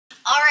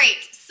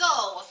right,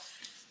 so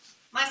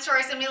my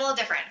story is going to be a little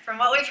different from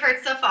what we've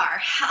heard so far.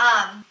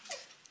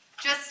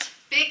 Just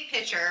big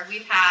picture,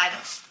 we've had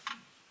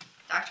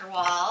Dr.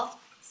 Wall,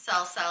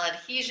 cell-cell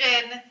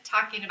adhesion,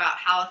 talking about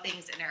how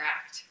things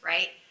interact,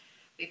 right?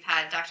 We've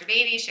had Dr.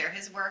 Beatty share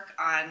his work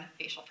on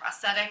facial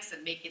prosthetics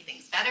and making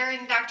things better,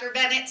 and Dr.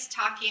 Bennett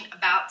talking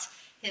about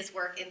his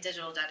work in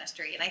digital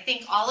dentistry. And I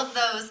think all of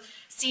those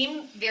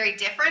seem very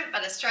different,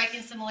 but a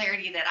striking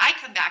similarity that I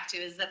come back to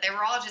is that they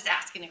were all just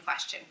asking a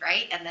question,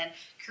 right? And then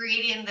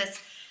creating this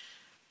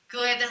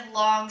good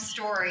long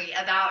story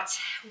about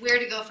where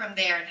to go from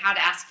there and how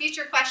to ask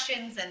future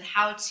questions and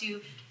how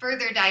to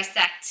further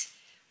dissect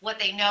what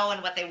they know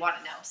and what they want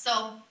to know.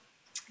 So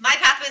my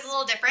pathway is a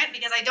little different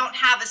because I don't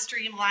have a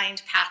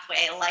streamlined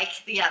pathway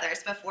like the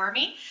others before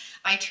me.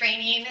 My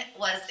training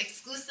was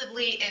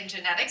exclusively in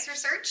genetics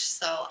research,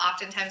 so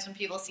oftentimes when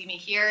people see me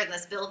here in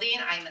this building,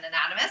 I'm an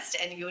anatomist,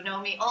 and you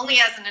know me only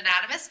as an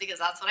anatomist because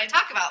that's what I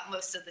talk about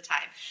most of the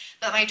time.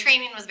 But my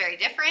training was very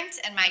different,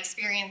 and my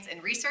experience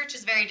in research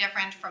is very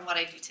different from what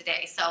I do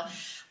today. So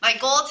my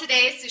goal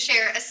today is to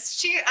share a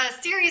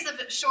series of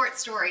short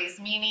stories,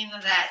 meaning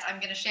that I'm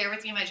going to share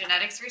with you my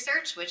genetics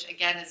research, which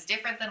again is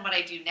different than what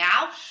I do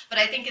now, but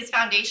I think is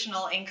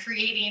foundational in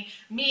creating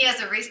me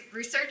as a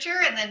researcher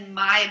and then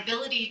my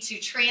ability to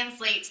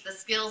translate the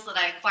skills that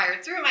I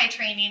acquired through my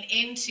training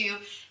into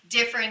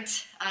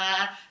different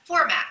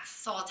formats.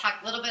 So I'll talk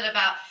a little bit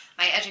about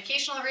my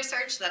educational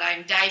research that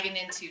I'm diving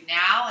into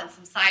now and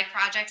some side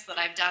projects that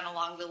I've done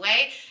along the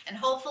way. And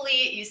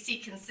hopefully you see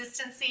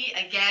consistency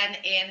again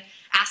in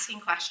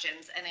asking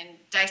questions and in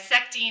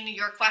dissecting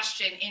your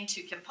question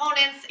into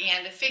components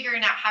and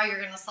figuring out how you're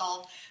going to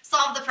solve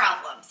the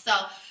problem. So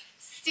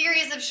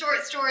series of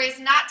short stories,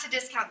 not to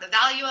discount the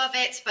value of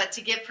it, but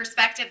to give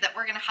perspective that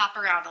we're going to hop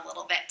around a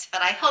little bit.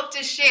 But I hope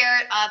to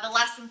share the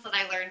lessons that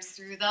I learned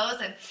through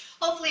those and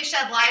hopefully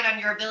shed light on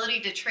your ability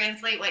to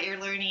translate what you're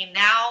learning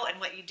now and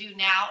what you do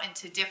now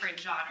into different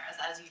genres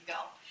as you go.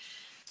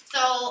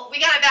 So we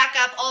got to back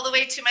up all the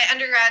way to my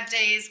undergrad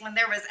days when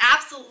there was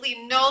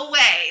absolutely no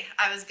way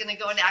I was going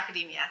to go into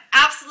academia.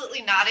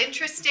 Absolutely not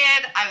interested.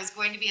 I was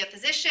going to be a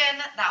physician.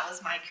 That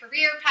was my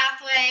career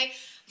pathway.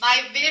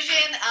 My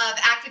vision of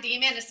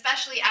academia, and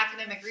especially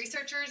academic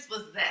researchers,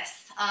 was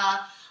this.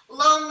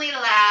 Lonely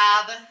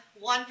lab,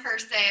 one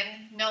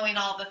person knowing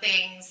all the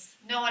things.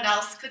 No one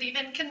else could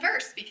even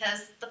converse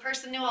because the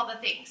person knew all the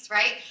things,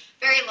 right?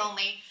 Very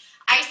lonely.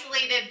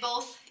 Isolated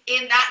both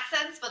in that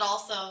sense, but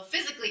also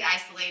physically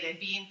isolated.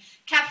 Being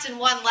kept in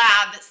one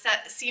lab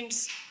seemed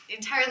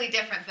entirely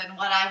different than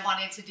what I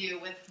wanted to do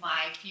with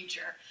my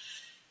future.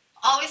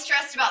 Always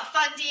stressed about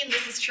funding.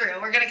 This is true.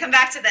 We're going to come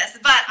back to this.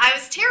 But I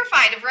was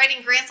terrified of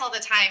writing grants all the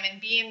time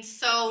and being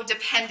so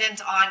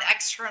dependent on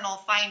external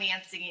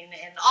financing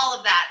and all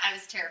of that. I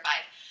was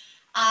terrified.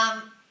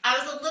 I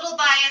was a little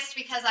biased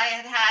because I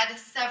had had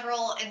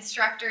several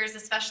instructors,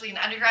 especially in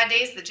undergrad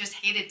days, that just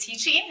hated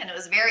teaching. And it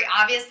was very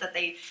obvious that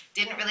they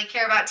didn't really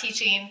care about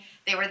teaching.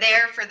 They were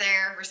there for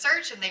their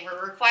research and they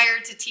were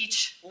required to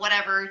teach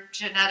whatever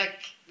genetic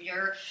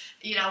or,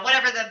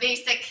 whatever the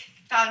basic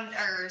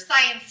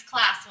science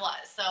class was.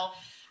 So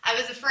I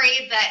was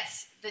afraid that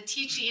the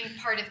teaching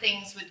part of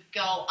things would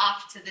go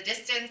off to the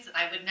distance and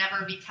I would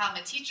never become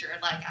a teacher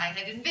like I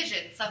had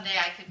envisioned someday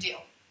I could do.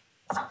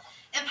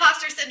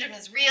 Imposter syndrome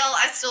is real.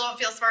 I still don't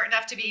feel smart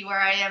enough to be where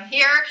I am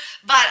here,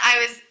 but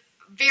I was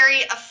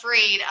very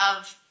afraid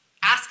of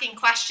asking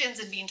questions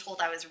and being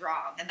told I was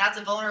wrong. And that's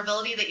a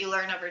vulnerability that you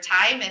learn over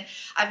time. And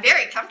I'm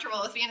very comfortable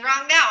with being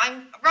wrong now.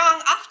 I'm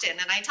wrong often,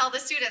 and I tell the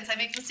students I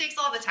make mistakes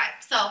all the time.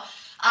 So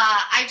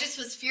I just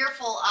was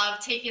fearful of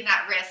taking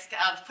that risk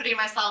of putting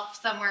myself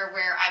somewhere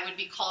where I would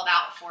be called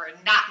out for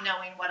not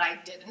knowing what I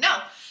didn't know.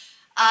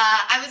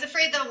 I was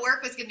afraid the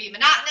work was going to be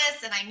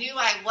monotonous, and I knew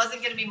I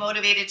wasn't going to be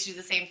motivated to do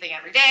the same thing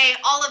every day.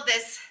 All of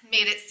this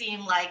made it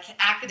seem like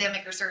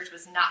academic research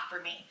was not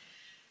for me.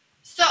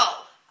 So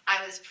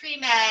I was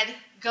pre-med,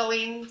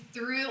 going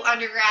through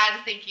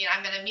undergrad, thinking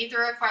I'm going to meet the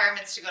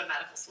requirements to go to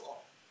medical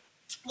school.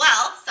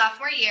 Well,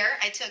 sophomore year,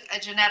 I took a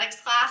genetics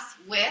class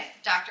with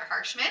Dr.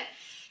 Harshman,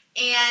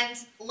 and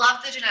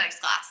loved the genetics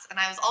class. And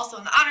I was also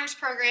in the honors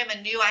program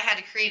and knew I had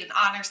to create an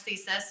honors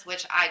thesis,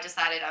 which I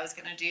decided I was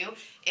going to do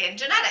in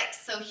genetics.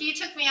 So he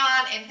took me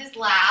on in his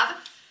lab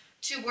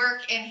to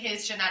work in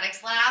his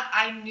genetics lab.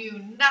 I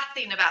knew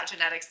nothing about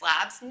genetics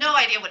labs, no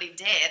idea what he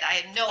did. I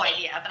had no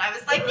idea, but I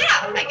was like,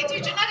 yeah, I could do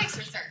genetics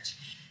research.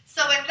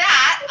 So with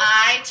that,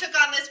 I took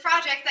on this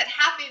project that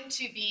happened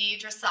to be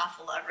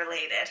Drosophila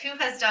related. Who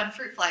has done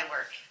fruit fly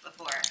work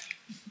before?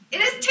 It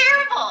is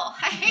terrible.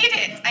 I hate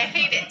it. I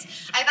hate it.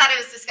 I thought it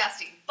was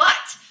disgusting.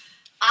 But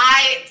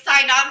I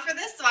signed on for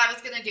this, so I was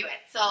going to do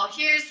it. So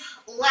here's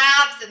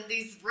labs and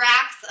these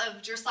racks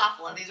of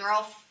Drosophila. These are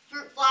all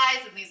fruit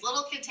flies in these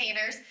little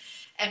containers.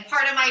 And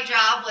part of my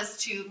job was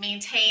to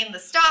maintain the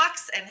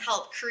stocks and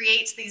help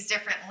create these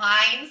different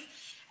lines.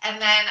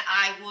 And then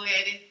I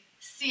would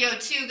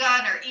CO2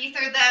 gun or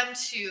ether them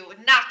to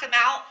knock them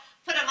out.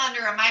 put them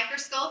under a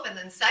microscope and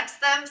then sex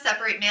them,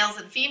 separate males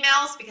and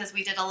females, because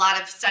we did a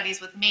lot of studies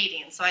with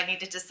mating. So I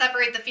needed to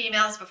separate the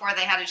females before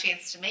they had a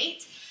chance to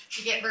mate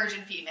to get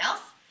virgin females.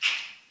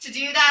 To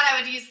do that,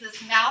 I would use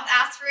this mouth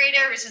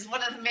aspirator, which is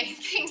one of the main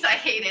things I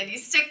hated. You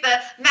stick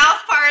the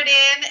mouth part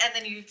in and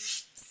then you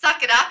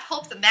suck it up,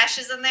 hope the mesh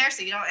is in there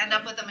so you don't end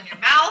up with them in your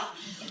mouth.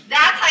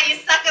 That's how you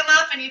suck them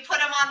up, and you put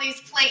them on these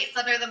plates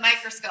under the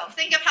microscope.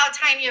 Think of how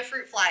tiny a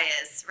fruit fly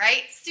is,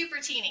 right? Super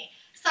teeny.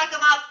 Suck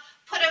them up,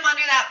 put them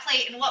under that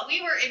plate, and what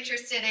we were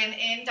interested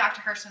in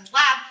Dr. Hirschman's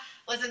lab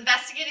was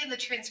investigating the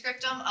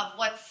transcriptome of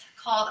what's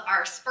called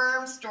our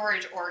sperm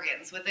storage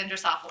organs within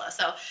Drosophila.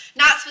 So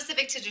not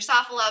specific to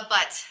Drosophila,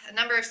 but a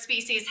number of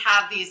species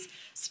have these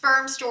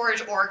sperm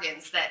storage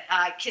organs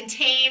that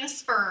contain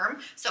sperm,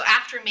 so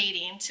after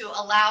mating, to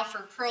allow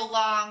for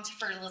prolonged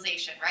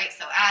fertilization, right?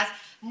 So as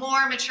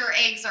more mature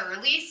eggs are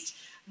released,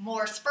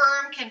 more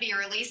sperm can be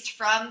released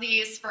from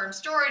these sperm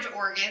storage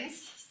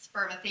organs.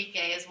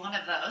 Spermathecae is one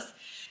of those,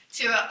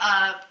 to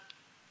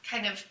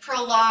kind of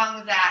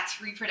prolong that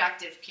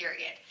reproductive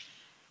period.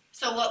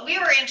 So what we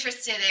were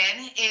interested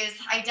in is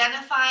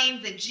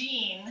identifying the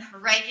gene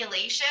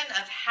regulation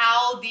of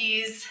how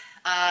these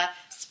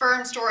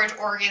sperm storage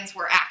organs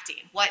were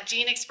acting, what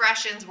gene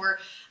expressions were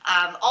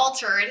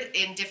altered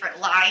in different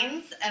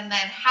lines, and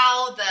then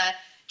how the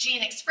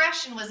gene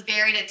expression was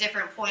varied at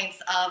different points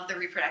of the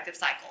reproductive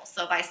cycle.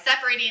 So by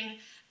separating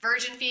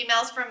virgin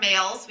females from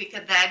males, we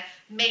could then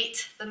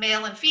mate the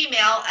male and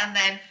female and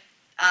then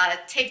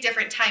take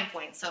different time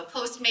points. So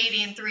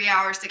post-mating, 3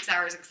 hours, 6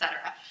 hours,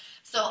 etc.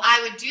 So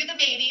I would do the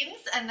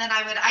matings, and then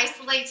I would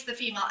isolate the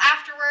female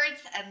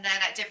afterwards, and then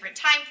at different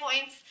time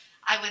points,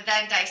 I would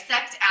then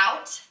dissect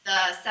out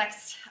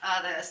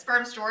the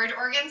sperm storage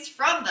organs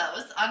from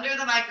those under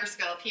the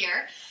microscope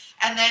here,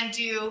 and then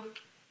do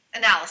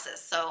analysis.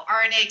 So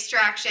RNA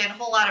extraction,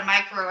 whole lot of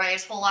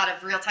microarrays, whole lot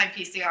of real-time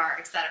PCR,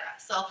 etc.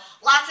 So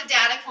lots of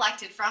data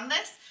collected from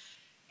this,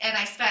 and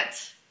I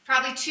spent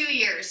probably 2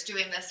 years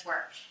doing this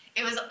work.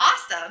 It was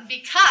awesome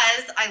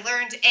because I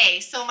learned A,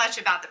 so much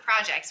about the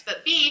project,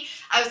 but B,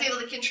 I was able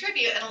to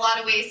contribute in a lot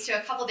of ways to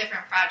a couple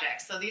different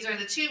projects. So these are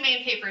the 2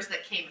 main papers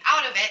that came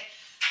out of it,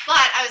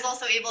 but I was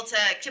also able to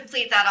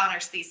complete that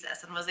honors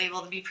thesis and was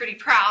able to be pretty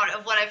proud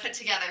of what I put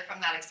together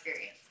from that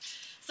experience.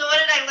 So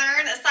what did I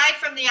learn? Aside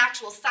from the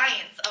actual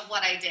science of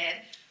what I did,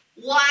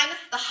 one,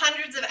 the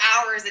hundreds of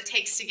hours it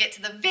takes to get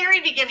to the very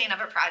beginning of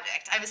a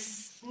project. I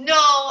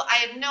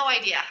had no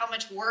idea how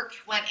much work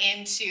went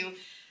into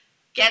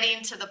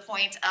getting to the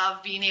point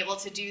of being able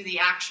to do the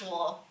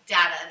actual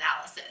data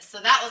analysis.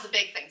 So that was a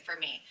big thing for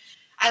me.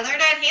 I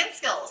learned I had hand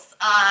skills.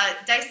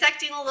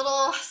 Dissecting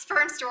little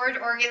sperm storage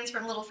organs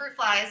from little fruit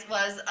flies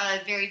was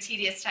a very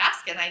tedious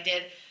task, and I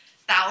did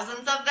thousands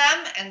of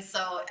them, and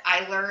so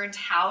I learned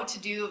how to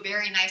do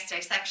very nice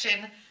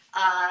dissection,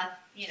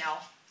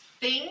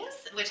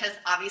 things, which has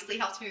obviously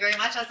helped me very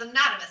much as an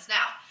anatomist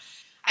now.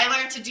 I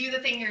learned to do the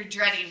thing you're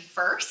dreading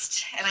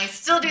first, and I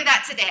still do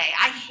that today.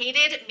 I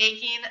hated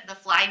making the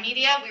fly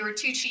media. We were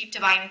too cheap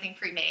to buy anything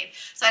pre-made.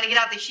 So I had to get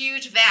out the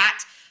huge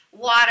vat,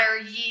 water,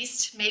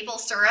 yeast, maple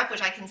syrup,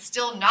 which I can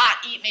still not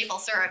eat maple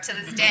syrup to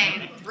this day.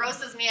 It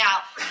grosses me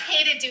out.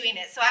 Hated doing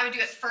it, so I would do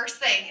it first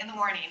thing in the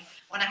morning.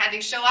 When I had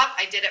to show up,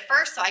 I did it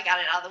first, so I got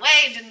it out of the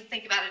way and didn't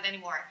think about it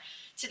anymore.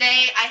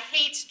 Today, I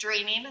hate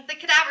draining the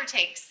cadaver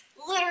tanks.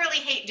 Literally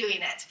hate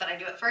doing it, but I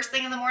do it first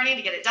thing in the morning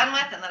to get it done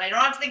with, and then I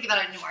don't have to think about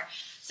it anymore.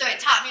 So it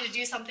taught me to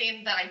do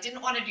something that I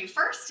didn't want to do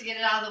first to get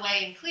it out of the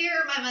way and clear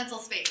my mental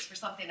space for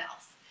something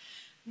else.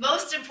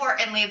 Most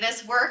importantly,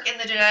 this work in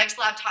the genetics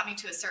lab taught me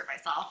to assert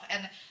myself,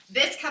 and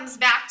this comes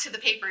back to the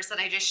papers that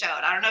I just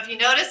showed. I don't know if you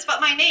noticed,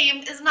 but my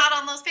name is not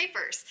on those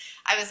papers.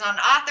 I was not an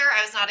author.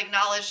 I was not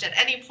acknowledged at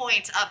any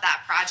point of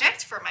that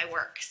project for my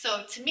work.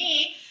 So to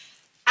me,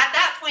 at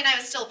that point, I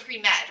was still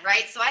pre-med,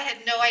 right? So I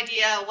had no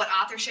idea what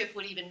authorship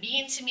would even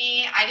mean to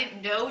me. I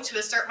didn't know to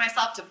assert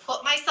myself, to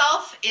put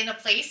myself in a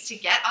place to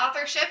get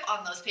authorship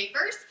on those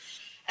papers.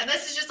 And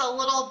this is just a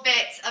little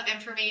bit of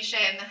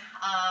information.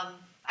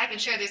 I can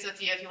share these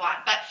with you if you want,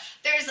 but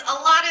there's a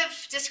lot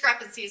of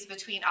discrepancies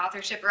between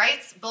authorship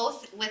rights,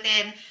 both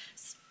within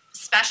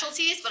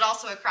specialties, but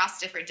also across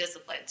different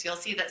disciplines. You'll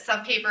see that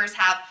some papers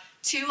have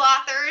 2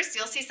 authors.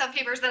 You'll see some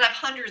papers that have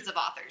hundreds of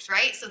authors,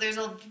 right? So there's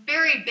a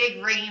very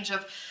big range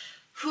of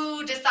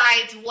who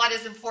decides what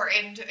is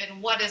important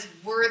and what is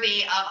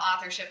worthy of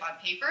authorship on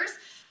papers.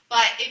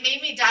 But it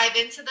made me dive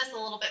into this a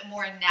little bit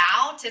more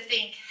now to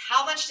think,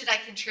 how much did I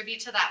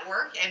contribute to that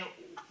work? And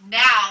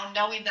now,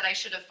 knowing that I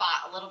should have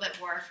fought a little bit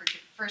more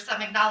for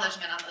some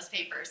acknowledgement on those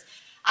papers.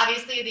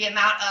 Obviously, the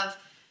amount of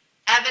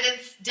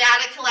evidence,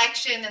 data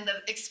collection, and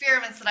the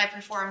experiments that I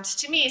performed,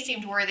 to me,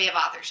 seemed worthy of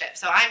authorship.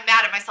 So I'm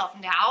mad at myself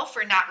now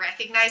for not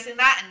recognizing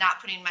that and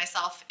not putting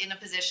myself in a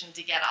position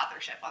to get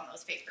authorship on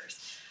those papers.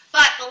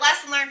 But the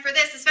lesson learned for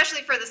this,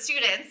 especially for the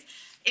students,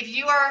 if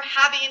you are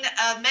having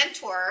a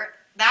mentor,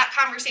 that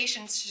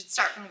conversation should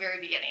start from the very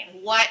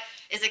beginning. What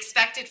is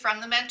expected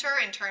from the mentor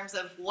in terms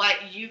of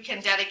what you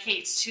can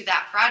dedicate to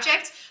that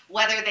project,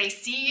 whether they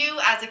see you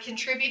as a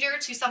contributor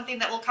to something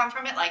that will come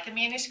from it, like a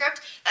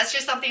manuscript. That's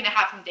just something to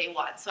have from day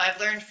one. So I've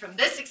learned from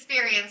this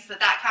experience that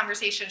that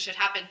conversation should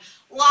happen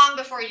long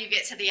before you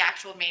get to the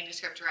actual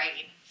manuscript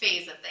writing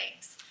phase of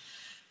things.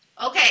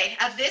 Okay,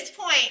 at this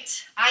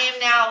point, I am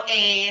now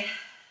a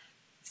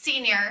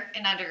senior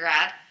in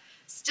undergrad.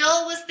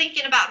 Still was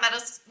thinking about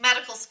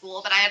medical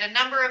school, but I had a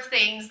number of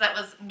things that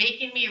was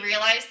making me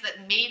realize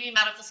that maybe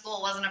medical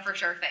school wasn't a for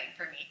sure thing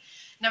for me.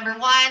 Number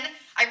one,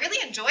 I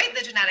really enjoyed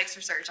the genetics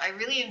research. I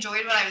really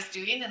enjoyed what I was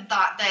doing and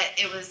thought that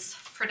it was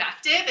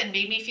productive and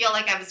made me feel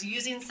like I was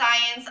using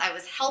science. I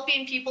was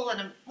helping people in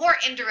a more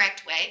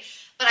indirect way,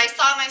 but I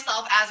saw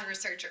myself as a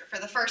researcher for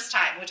the first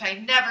time, which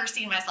I'd never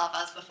seen myself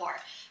as before.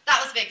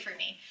 That was big for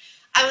me.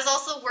 I was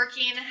also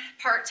working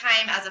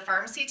part-time as a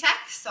pharmacy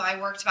tech, so I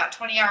worked about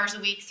 20 hours a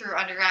week through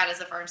undergrad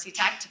as a pharmacy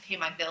tech to pay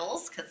my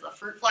bills because the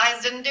fruit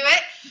flies didn't do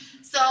it.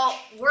 So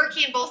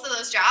working both of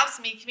those jobs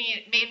made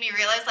me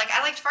realize like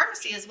I liked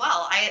pharmacy as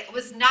well. I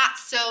was not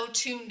so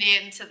tuned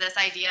in to this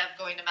idea of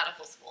going to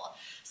medical school.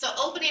 So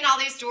opening all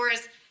these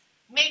doors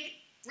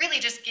really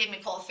just gave me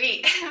cold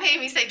feet. It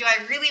made me say, do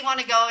I really want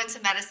to go into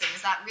medicine?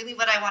 Is that really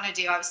what I want to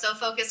do? I was so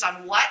focused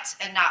on what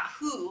and not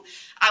who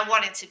I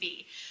wanted to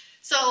be.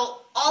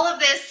 So all of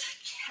this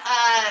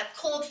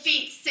cold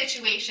feet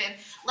situation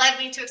led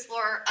me to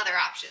explore other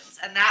options,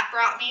 and that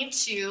brought me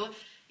to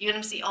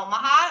UNMC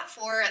Omaha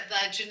for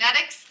the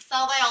Genetics,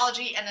 Cell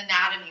Biology, and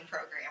Anatomy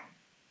program.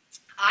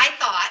 I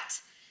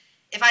thought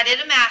if I did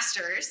a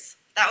master's,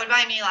 that would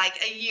buy me like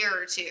a year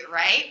or two,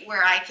 right?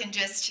 Where I can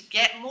just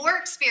get more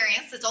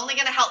experience that's only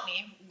going to help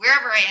me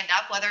wherever I end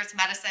up, whether it's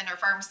medicine or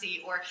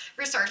pharmacy or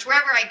research,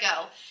 wherever I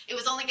go. It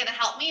was only going to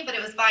help me, but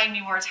it was buying me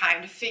more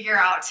time to figure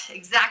out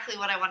exactly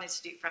what I wanted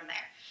to do from there.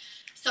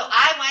 So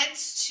I went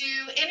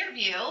to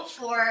interview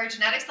for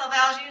Genetics, Cell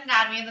Biology, and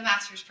Anatomy in the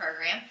master's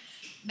program.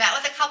 Met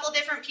with a couple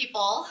different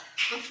people.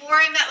 Before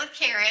I met with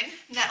Karen,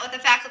 met with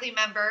a faculty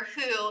member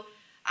who,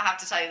 I have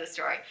to tell you the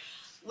story.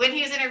 When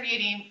he was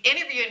interviewing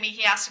me,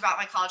 he asked about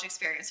my college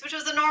experience, which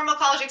was a normal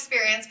college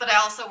experience, but I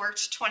also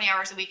worked 20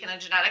 hours a week in a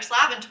genetics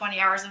lab and 20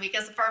 hours a week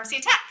as a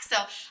pharmacy tech. So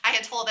I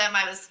had told him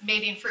I was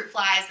mating fruit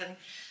flies and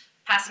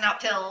passing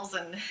out pills,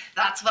 and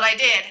that's what I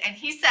did. And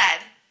he said,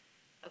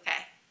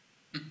 okay,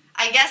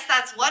 I guess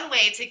that's one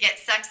way to get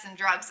sex and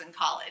drugs in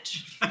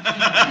college.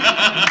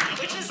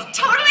 Which is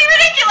totally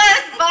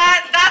ridiculous,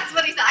 but that's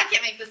what he said. I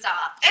can't make this stuff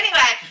up. Anyway,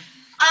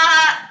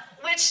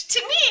 which to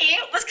me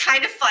was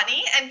kind of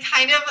funny and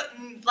kind of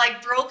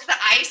like broke the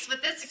ice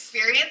with this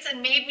experience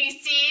and made me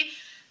see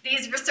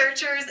these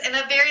researchers in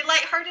a very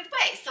lighthearted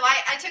way. So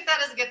I took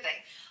that as a good thing.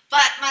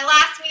 But my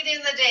last meeting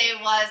of the day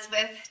was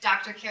with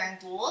Dr. Karen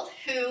Gould,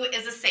 who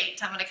is a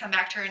saint. I'm going to come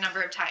back to her a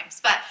number of times.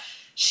 But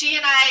she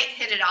and I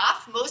hit it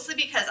off, mostly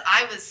because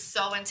I was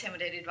so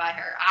intimidated by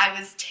her. I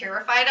was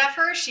terrified of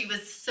her. She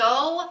was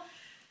so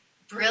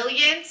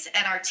brilliant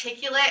and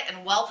articulate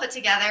and well put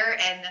together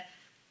and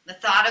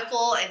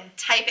methodical and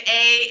type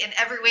A in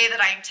every way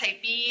that I am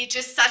type B.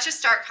 Just such a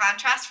stark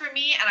contrast for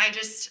me, and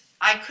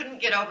I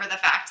couldn't get over the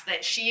fact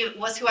that she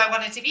was who I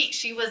wanted to be.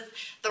 She was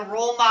the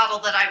role model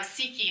that I was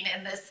seeking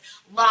in this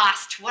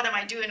lost, what am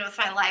I doing with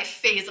my life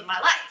phase of my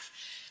life.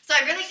 So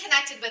I really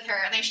connected with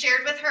her, and I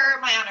shared with her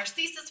my honors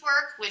thesis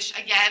work, which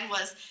again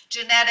was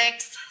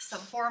genetics,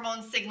 some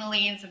hormone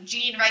signaling, some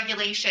gene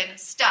regulation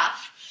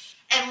stuff,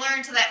 and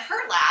learned that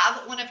her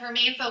lab, one of her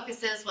main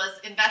focuses was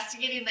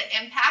investigating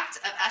the impact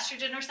of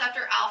estrogen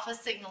receptor alpha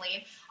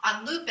signaling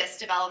on lupus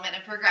development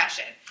and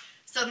progression.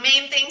 So the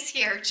main things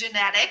here,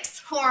 genetics,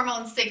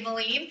 hormone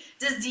signaling,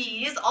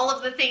 disease, all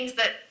of the things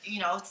that,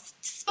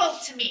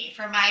 spoke to me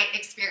from my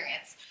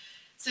experience.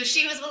 So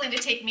she was willing to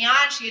take me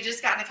on. She had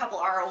just gotten a couple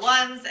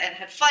R01s and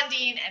had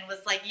funding and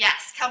was like,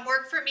 yes, come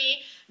work for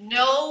me.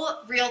 No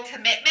real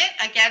commitment.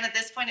 Again, at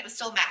this point, it was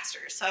still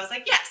master's. So I was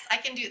like, yes, I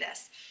can do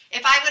this.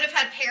 If I would have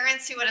had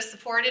parents who would have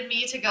supported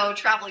me to go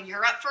travel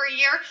Europe for a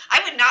year, I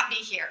would not be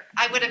here.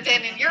 I would have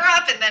been in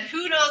Europe and then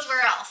who knows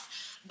where else.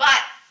 But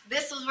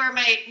this was where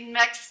my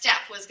next step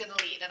was going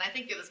to lead, and I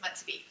think it was meant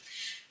to be.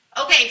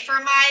 Okay, for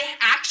my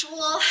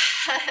actual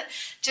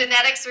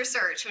genetics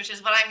research, which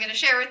is what I'm going to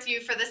share with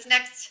you for this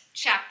next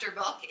chapter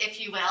book, if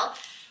you will,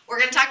 we're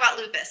going to talk about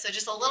lupus. So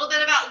just a little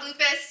bit about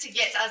lupus to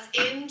get us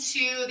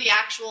into the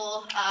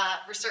actual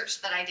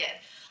research that I did.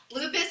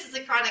 Lupus is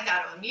a chronic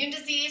autoimmune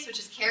disease which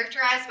is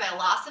characterized by a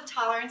loss of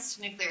tolerance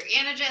to nuclear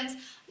antigens,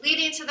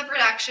 leading to the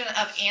production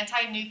of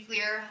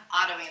anti-nuclear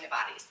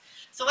autoantibodies.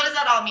 So what does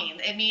that all mean?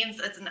 It means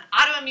it's an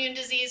autoimmune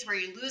disease where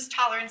you lose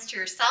tolerance to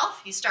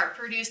yourself. You start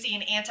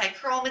producing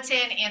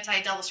anti-chromatin,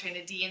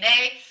 anti-double-stranded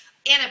DNA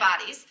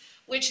antibodies,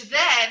 which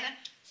then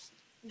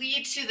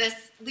leads to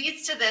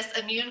this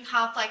immune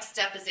complex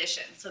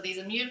deposition. So these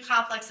immune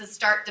complexes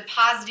start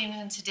depositing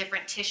into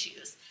different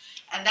tissues,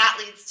 and that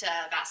leads to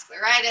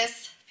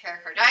vascularitis,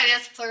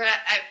 pericarditis,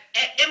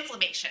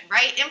 inflammation,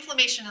 right?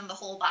 Inflammation in the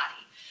whole body.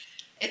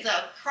 It's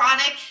a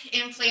chronic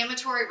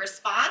inflammatory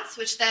response,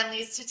 which then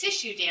leads to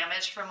tissue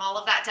damage from all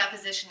of that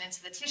deposition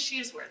into the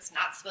tissues where it's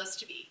not supposed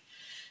to be.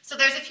 So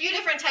there's a few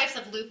different types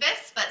of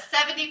lupus, but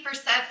 70%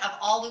 of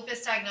all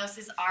lupus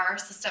diagnoses are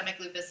systemic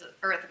lupus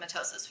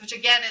erythematosus, which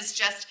again is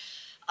just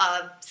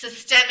a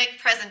systemic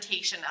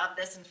presentation of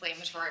this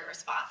inflammatory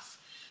response.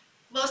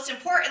 Most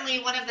importantly,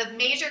 one of the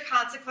major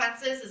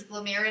consequences is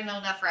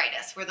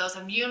glomerulonephritis, where those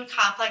immune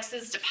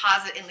complexes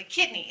deposit in the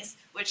kidneys,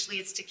 which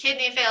leads to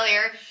kidney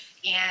failure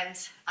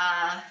and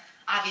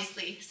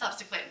obviously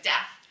subsequent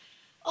death.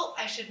 Oh,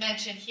 I should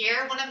mention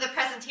here, one of the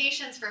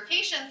presentations for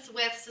patients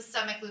with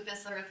systemic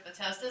lupus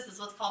erythematosus is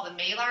what's called a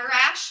malar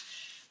rash.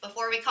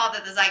 Before we called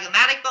it the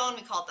zygomatic bone,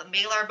 we called it the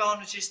malar bone,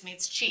 which just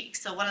means cheek.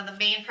 So one of the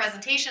main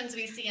presentations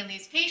we see in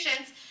these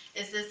patients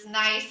is this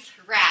nice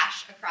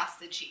rash across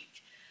the cheek.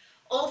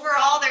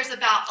 Overall, there's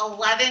about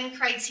 11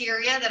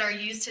 criteria that are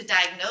used to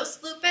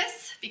diagnose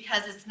lupus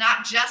because it's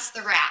not just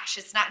the rash,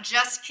 it's not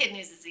just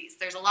kidney disease.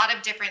 There's a lot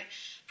of different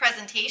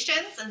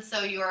presentations, and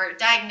so you're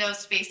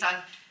diagnosed based on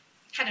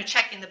kind of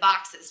checking the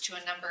boxes to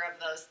a number of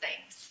those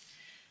things.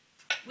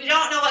 We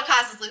don't know what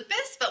causes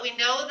lupus, but we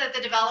know that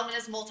the development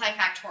is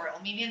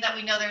multifactorial, meaning that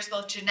we know there's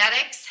both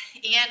genetics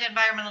and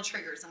environmental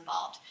triggers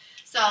involved.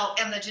 So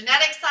on the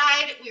genetic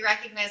side, we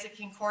recognize a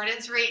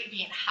concordance rate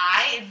being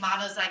high in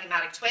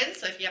monozygomatic twins.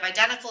 So if you have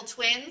identical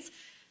twins,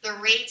 the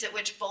rate at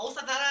which both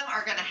of them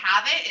are going to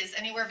have it is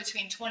anywhere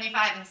between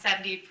 25 and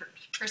 70%,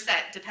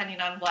 depending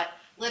on what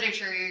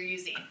literature you're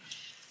using.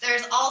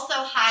 There's also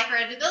high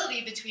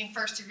hereditability between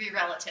first-degree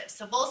relatives.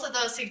 So both of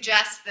those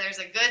suggest there's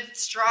a good,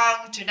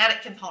 strong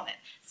genetic component.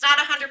 It's not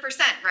 100%,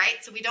 right?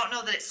 So we don't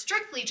know that it's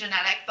strictly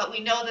genetic, but we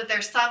know that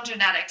there's some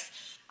genetics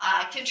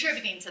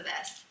contributing to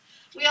this.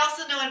 We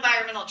also know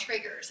environmental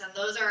triggers, and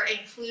those are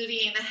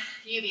including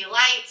UV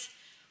light,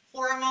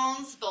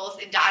 hormones,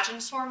 both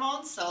endogenous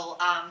hormones, so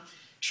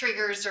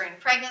triggers during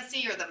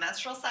pregnancy or the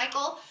menstrual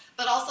cycle,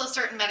 but also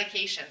certain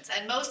medications,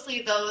 and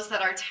mostly those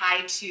that are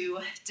tied to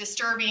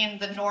disturbing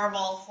the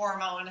normal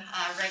hormone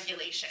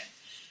regulation.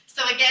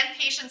 So again,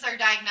 patients are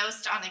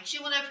diagnosed on a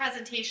cumulative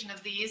presentation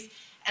of these,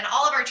 and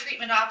all of our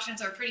treatment options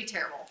are pretty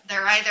terrible.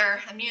 They're either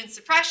immune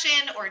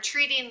suppression or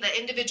treating the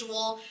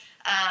individual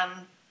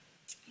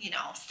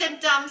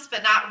symptoms,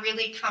 but not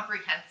really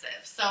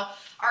comprehensive. So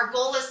our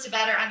goal is to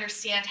better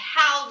understand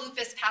how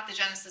lupus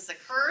pathogenesis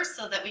occurs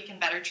so that we can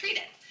better treat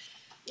it.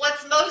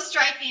 What's most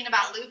striking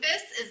about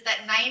lupus is that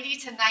 90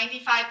 to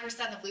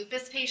 95% of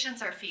lupus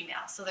patients are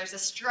female. So there's a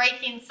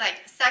striking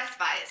sex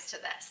bias to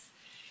this.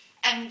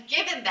 And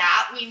given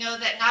that, we know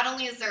that not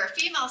only is there a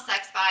female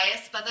sex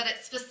bias, but that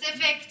it's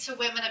specific to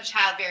women of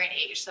childbearing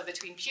age. So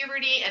between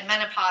puberty and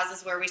menopause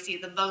is where we see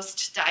the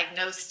most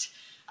diagnosed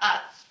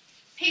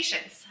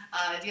patients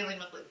dealing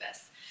with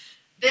lupus.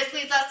 This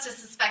leads us to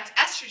suspect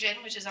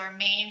estrogen, which is our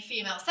main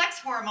female sex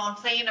hormone,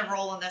 playing a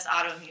role in this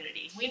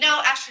autoimmunity. We know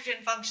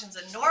estrogen functions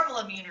a normal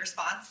immune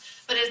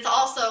response, but it's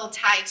also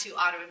tied to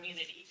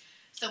autoimmunity.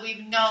 So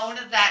we've known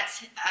that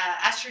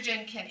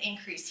estrogen can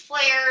increase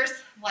flares,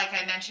 like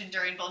I mentioned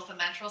during both the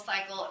menstrual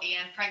cycle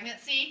and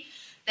pregnancy,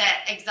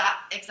 that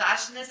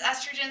exogenous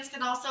estrogens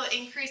can also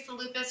increase the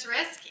lupus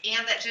risk,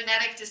 and that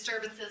genetic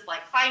disturbances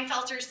like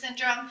Klinefelter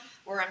syndrome,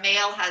 where a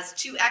male has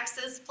two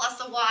X's plus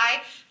a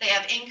Y, they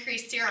have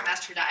increased serum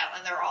estradiol,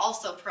 and they're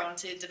also prone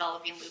to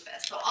developing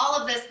lupus. So all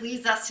of this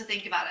leads us to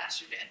think about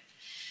estrogen.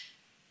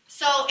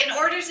 So in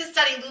order to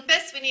study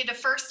lupus, we need to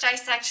first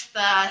dissect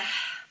the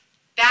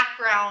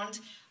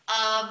background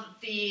of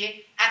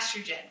the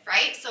estrogen,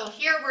 right? So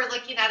here we're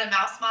looking at a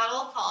mouse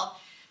model called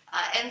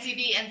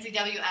NZB,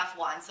 NZW,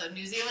 F1, so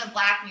New Zealand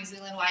black, New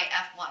Zealand white,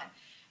 F1.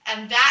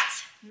 And that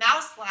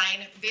mouse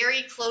line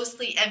very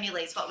closely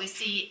emulates what we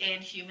see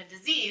in human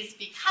disease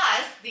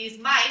because these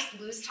mice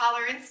lose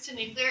tolerance to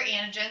nuclear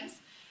antigens,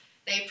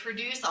 they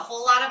produce a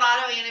whole lot of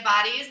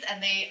autoantibodies,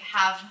 and they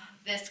have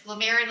this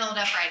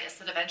glomerulonephritis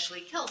that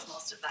eventually kills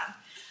most of them.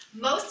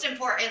 Most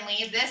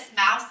importantly, this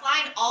mouse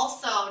line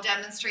also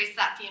demonstrates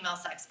that female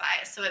sex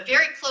bias. So it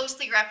very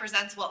closely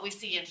represents what we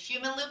see in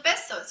human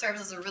lupus, so it serves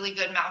as a really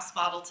good mouse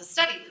model to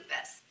study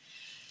lupus.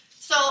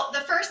 So the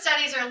first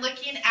studies are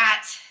looking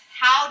at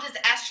how does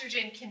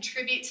estrogen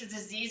contribute to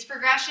disease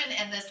progression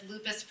in this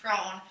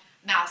lupus-prone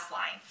mouse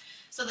line.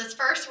 So this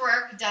first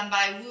work done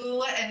by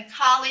Wu and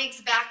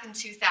colleagues back in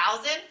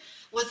 2000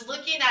 was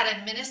looking at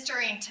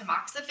administering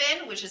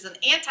tamoxifen, which is an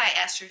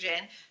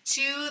anti-estrogen,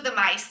 to the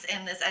mice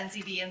in this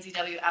NZB,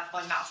 NZW,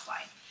 F1 mouse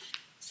line.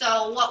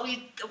 So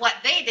what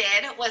they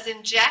did was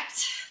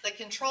inject the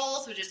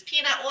controls, which is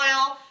peanut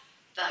oil,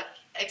 the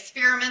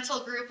experimental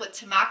group with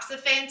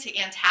tamoxifen to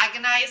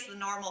antagonize the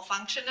normal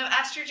function of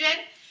estrogen.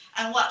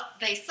 And what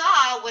they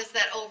saw was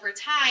that over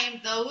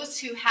time, those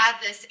who had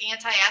this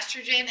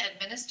anti-estrogen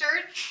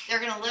administered, they're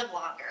going to live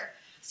longer.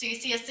 So you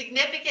see a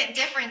significant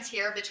difference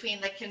here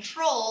between the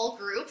control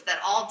group that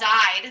all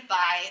died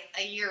by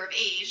a year of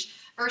age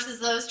versus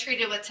those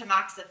treated with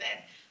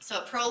tamoxifen. So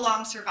it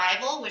prolonged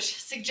survival, which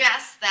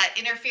suggests that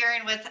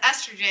interfering with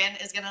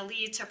estrogen is going to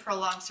lead to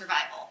prolonged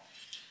survival.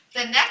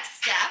 The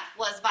next step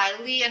was by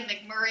Lee and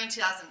McMurray in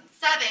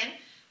 2007,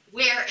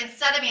 where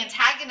instead of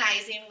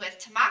antagonizing with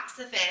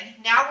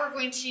tamoxifen, now we're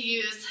going to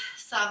use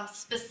some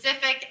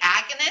specific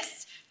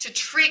agonists to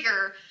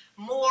trigger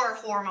more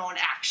hormone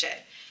action.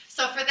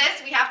 So for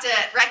this, we have to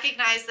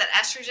recognize that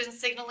estrogen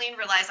signaling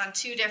relies on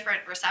two different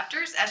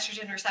receptors,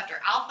 estrogen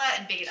receptor alpha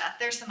and beta.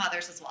 There's some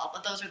others as well,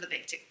 but those are the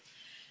big two.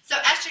 So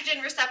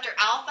estrogen receptor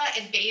alpha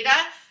and beta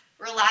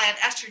rely on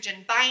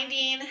estrogen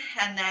binding,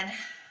 and then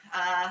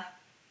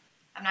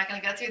I'm not going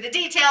to go through the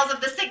details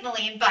of the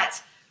signaling,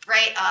 but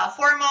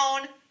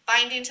hormone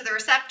binding to the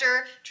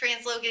receptor,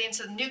 translocating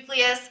to the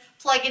nucleus,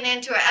 plugging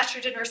into an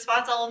estrogen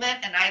response element,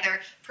 and either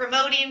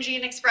promoting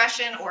gene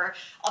expression or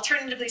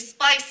alternatively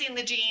splicing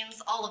the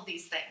genes, all of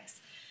these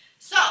things.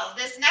 So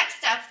this next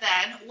step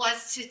then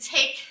was to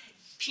take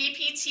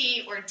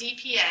PPT or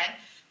DPN.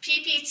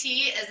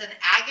 PPT is an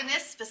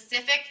agonist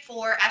specific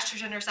for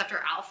estrogen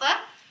receptor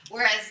alpha,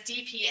 whereas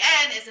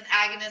DPN is an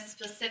agonist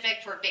specific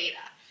for beta.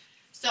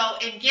 So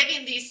in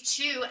giving these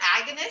two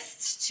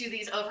agonists to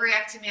these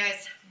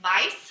overreactimized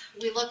mice,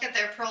 we look at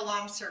their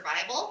prolonged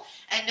survival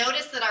and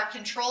notice that our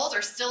controls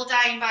are still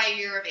dying by a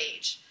year of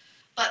age.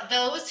 But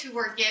those who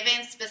were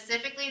given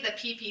specifically the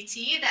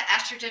PPT, the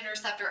estrogen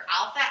receptor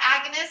alpha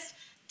agonist,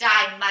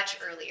 died much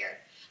earlier.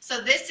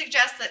 So this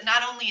suggests that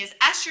not only is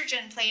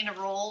estrogen playing a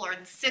role or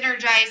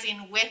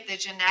synergizing with the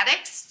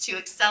genetics to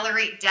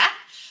accelerate death,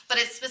 but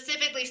it's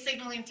specifically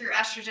signaling through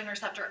estrogen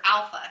receptor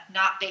alpha,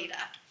 not beta.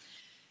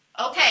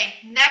 Okay,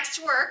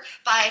 next work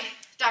by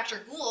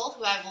Dr. Gould,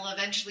 who I will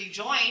eventually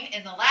join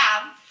in the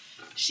lab,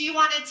 she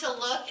wanted to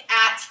look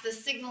at the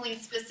signaling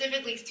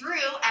specifically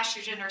through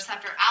estrogen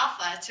receptor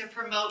alpha to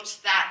promote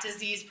that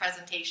disease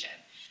presentation.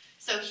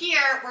 So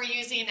here we're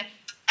using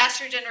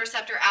estrogen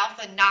receptor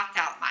alpha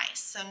knockout mice.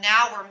 So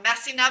now we're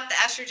messing up the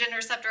estrogen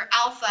receptor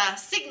alpha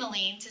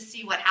signaling to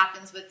see what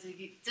happens with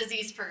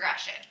disease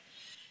progression.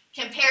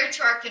 Compared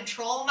to our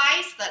control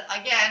mice that,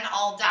 again,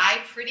 all died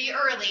pretty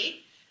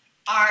early,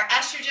 our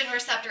estrogen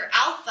receptor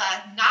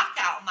alpha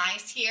knockout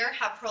mice here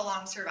have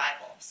prolonged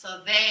survival.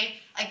 So they,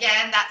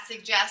 again, that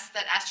suggests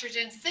that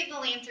estrogen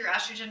signaling through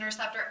estrogen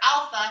receptor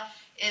alpha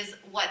is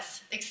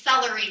what's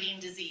accelerating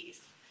disease.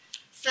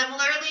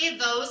 Similarly,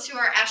 those who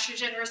are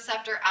estrogen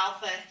receptor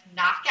alpha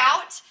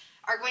knockout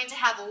are going to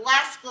have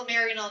less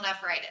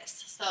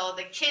glomerulonephritis. So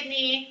the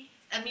kidney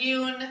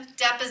immune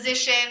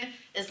deposition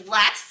is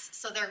less,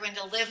 so they're going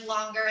to live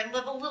longer and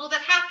live a little bit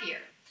happier.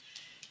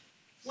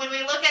 When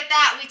we look at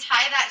that, we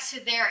tie that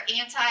to their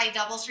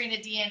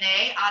anti-double-stranded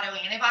DNA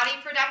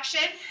autoantibody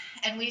production,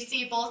 and we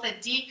see both a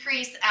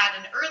decrease at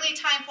an early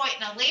time point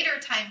and a later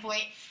time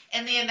point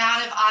in the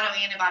amount of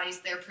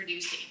autoantibodies they're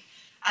producing.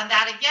 And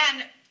that,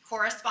 again,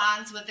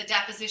 corresponds with the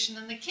deposition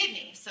in the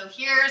kidney. So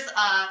here's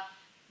a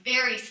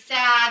very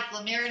sad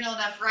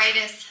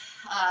glomerulonephritis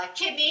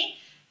kidney.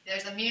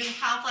 There's immune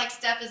complex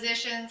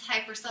depositions,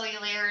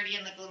 hypercellularity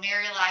in the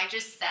glomeruli,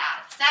 just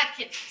sad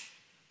kidneys.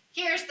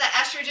 Here's the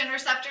estrogen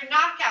receptor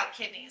knockout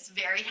kidneys,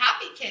 very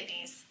happy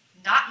kidneys,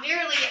 not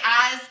nearly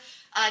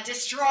as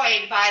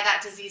destroyed by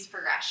that disease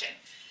progression.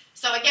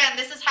 So again,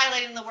 this is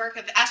highlighting the work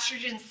of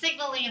estrogen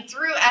signaling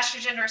through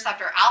estrogen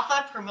receptor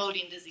alpha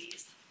promoting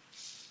disease.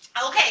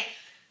 Okay,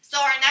 so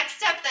our next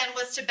step then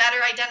was to better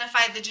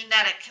identify the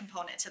genetic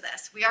component to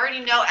this. We already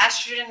know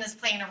estrogen is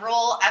playing a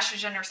role,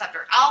 estrogen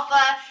receptor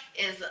alpha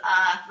is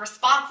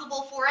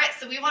responsible for it,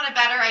 so we want to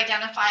better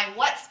identify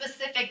what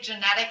specific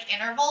genetic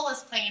interval is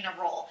playing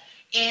a role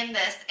in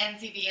this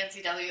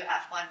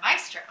NCV-NCWF1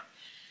 mice germ.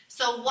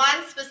 So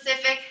one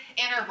specific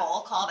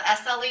interval called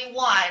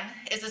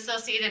SLE1 is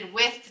associated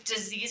with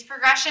disease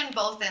progression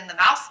both in the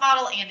mouse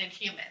model and in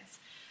humans.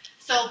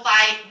 So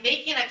by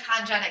making a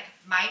congenic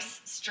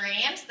mice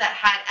strand that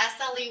had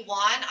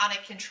SLE1 on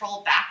a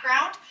control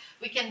background,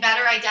 we can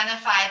better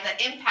identify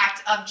the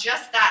impact of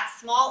just that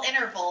small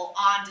interval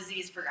on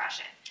disease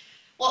progression.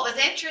 What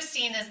was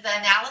interesting is the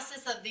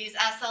analysis of these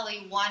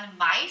SLE1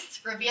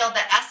 mice revealed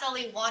that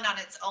SLE1 on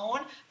its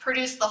own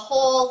produced the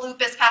whole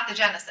lupus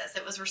pathogenesis.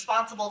 It was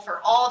responsible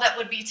for all that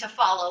would be to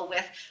follow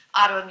with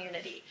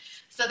autoimmunity.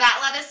 So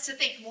that led us to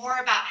think more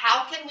about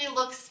how can we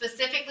look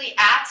specifically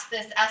at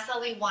this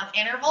SLE1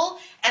 interval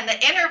and the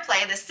interplay,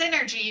 the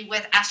synergy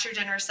with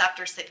estrogen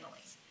receptor signaling.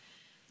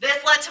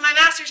 This led to my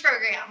master's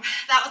program.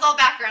 That was all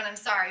background, I'm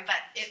sorry, but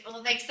it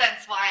will make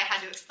sense why I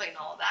had to explain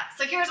all of that.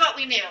 So here's what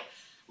we knew.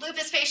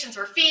 Lupus patients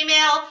were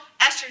female,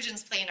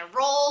 estrogen's playing a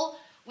role.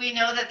 We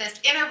know that this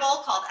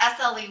interval called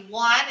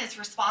SLE1 is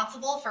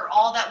responsible for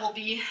all that will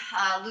be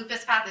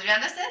lupus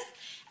pathogenesis,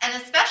 and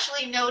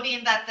especially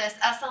noting that this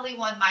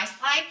SLE1 mice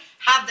line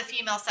have the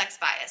female sex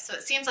bias. So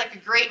it seems like a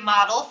great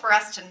model for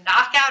us to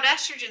knock out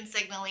estrogen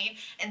signaling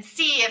and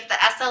see if the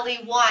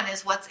SLE1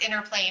 is what's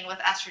interplaying with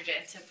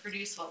estrogen to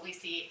produce what we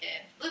see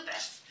in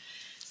lupus.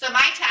 So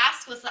my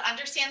task was to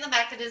understand the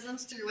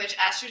mechanisms through which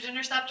estrogen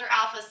receptor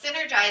alpha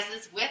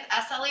synergizes with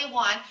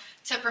SLE1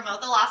 to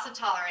promote the loss of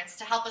tolerance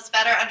to help us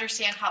better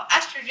understand how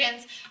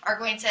estrogens are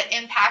going to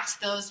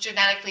impact those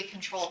genetically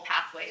controlled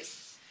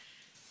pathways.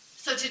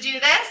 So to do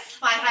this,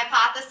 my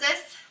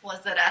hypothesis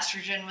was that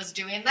estrogen was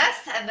doing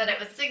this and that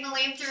it was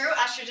signaling through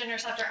estrogen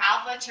receptor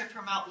alpha to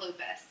promote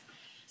lupus.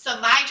 So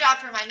my job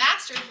for my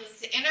master's was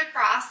to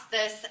intercross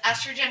this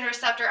estrogen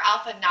receptor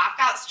alpha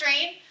knockout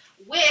strain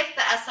with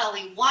the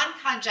SLE1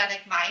 congenic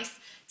mice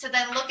to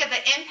then look at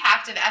the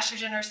impact of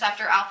estrogen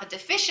receptor alpha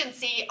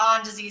deficiency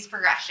on disease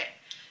progression.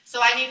 So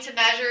I need to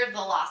measure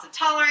the loss of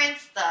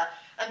tolerance, the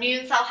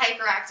immune cell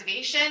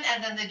hyperactivation,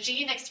 and then the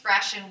gene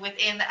expression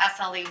within the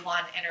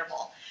SLE1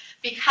 interval.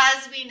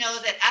 Because we know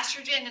that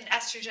estrogen and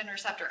estrogen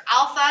receptor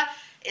alpha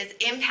is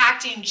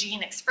impacting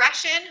gene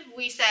expression,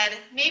 we said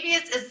maybe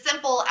it's as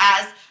simple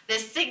as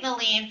this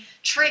signaling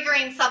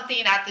triggering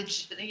something at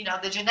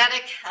the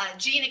genetic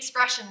gene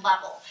expression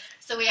level.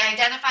 So we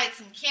identified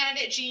some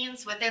candidate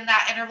genes within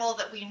that interval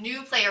that we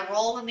knew play a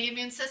role in the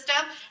immune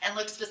system and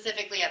looked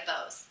specifically at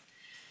those.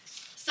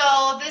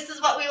 So this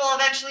is what we will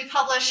eventually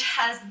publish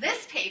as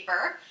this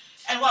paper.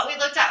 And what we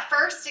looked at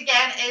first,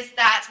 again, is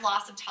that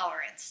loss of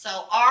tolerance.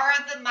 So are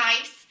the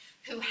mice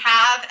who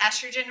have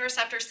estrogen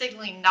receptor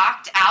signaling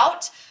knocked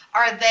out,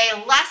 are they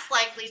less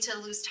likely to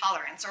lose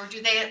tolerance, or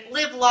do they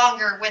live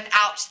longer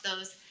without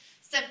those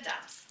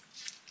symptoms?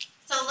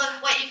 So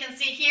look, what you can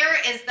see here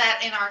is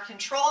that in our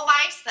control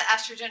mice, the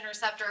estrogen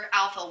receptor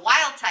alpha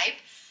wild type,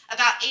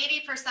 about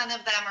 80%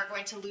 of them are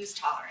going to lose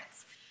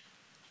tolerance.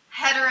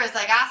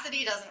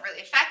 Heterozygosity doesn't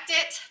really affect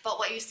it, but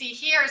what you see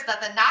here is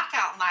that the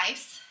knockout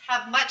mice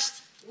have much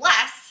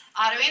less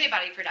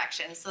autoantibody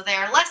production, so they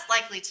are less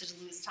likely to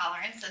lose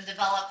tolerance and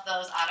develop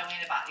those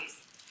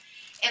autoantibodies.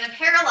 In a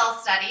parallel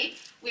study,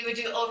 we would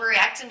do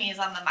ovaryectomies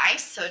on the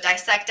mice, so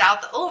dissect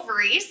out the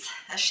ovaries,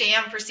 a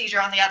sham procedure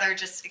on the other,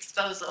 just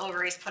expose the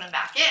ovaries, put them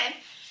back in.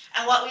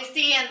 And what we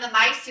see in the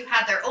mice who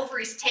had their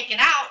ovaries taken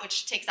out,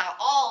 which takes out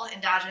all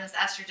endogenous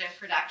estrogen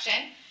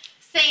production,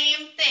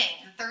 same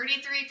thing,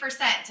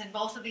 33% in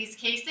both of these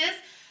cases,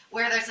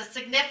 where there's a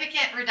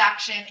significant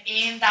reduction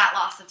in that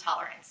loss of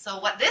tolerance. So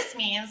what this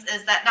means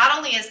is that not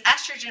only is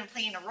estrogen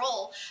playing a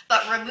role,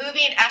 but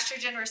removing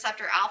estrogen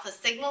receptor alpha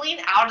signaling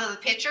out of the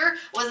picture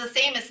was the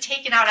same as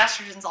taking out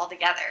estrogens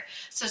altogether.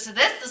 So to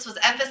this was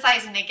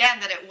emphasizing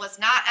again that it was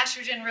not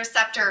estrogen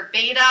receptor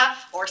beta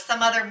or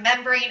some other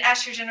membrane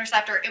estrogen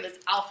receptor, it was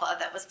alpha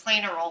that was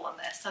playing a role in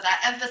this. So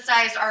that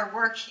emphasized our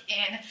work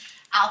in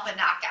alpha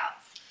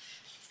knockouts.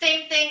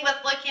 Same thing with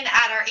looking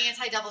at our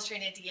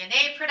anti-double-stranded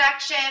DNA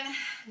production.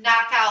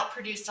 Knockout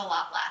produced a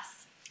lot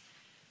less.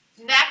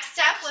 Next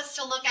step was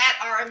to look at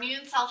our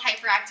immune cell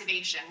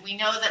hyperactivation. We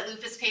know that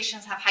lupus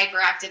patients have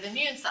hyperactive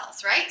immune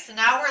cells, right? So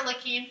now we're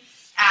looking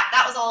at,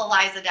 that was all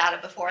ELISA data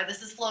before,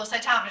 this is flow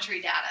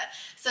cytometry data.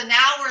 So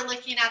now we're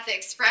looking at the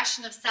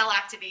expression of cell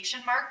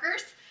activation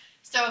markers.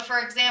 So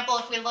for example,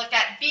 if we look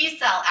at B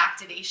cell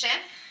activation,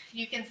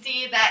 you can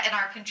see that in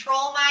our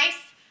control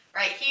mice,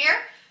 right here,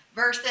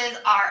 versus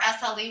our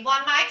SLE1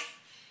 mice.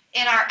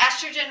 In our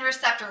estrogen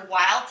receptor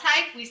wild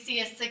type, we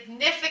see a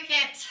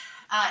significant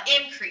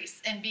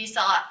increase in B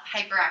cell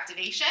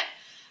hyperactivation.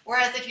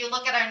 Whereas if you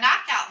look at our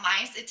knockout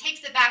mice, it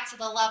takes it back to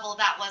the level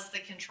that was the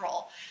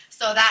control.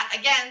 So that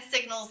again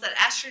signals that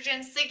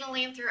estrogen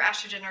signaling through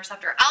estrogen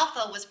receptor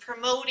alpha was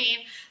promoting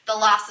the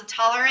loss of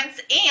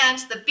tolerance and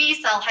the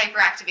B cell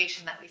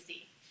hyperactivation that we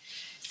see.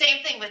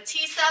 Same thing with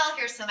T cell.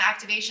 Here's some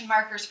activation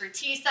markers for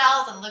T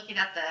cells and looking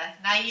at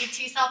the naive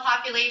T cell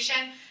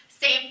population.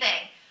 Same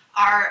thing.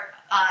 Our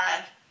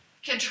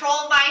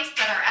control mice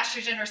that are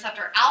estrogen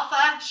receptor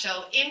alpha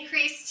show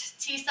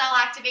increased T cell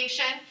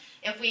activation.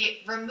 If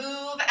we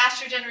remove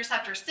estrogen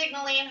receptor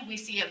signaling, we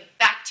see a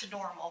back to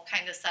normal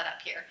kind of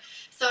setup here.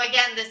 So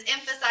again, this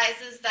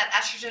emphasizes that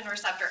estrogen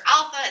receptor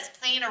alpha is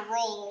playing a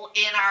role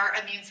in our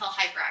immune cell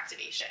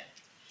hyperactivation.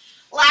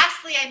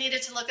 Lastly, I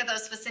needed to look at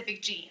those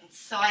specific genes.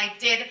 So I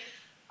did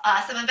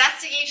some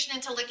investigation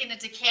into looking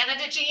into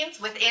candidate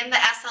genes within the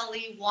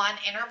SLE1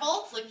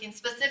 interval, looking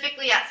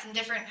specifically at some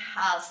different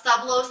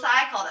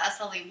subloci called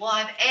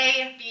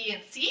SLE1A, B,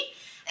 and C.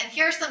 And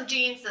here are some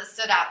genes that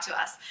stood out to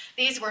us.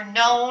 These were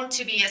known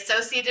to be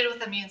associated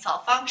with immune cell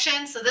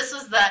function. So this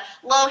was the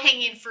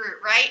low-hanging fruit,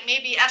 right?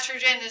 Maybe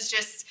estrogen is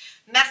just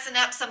messing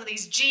up some of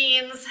these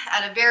genes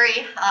at a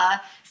very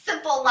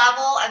simple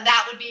level, and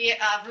that would be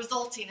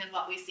resulting in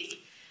what we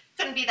see.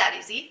 Couldn't be that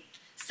easy.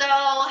 So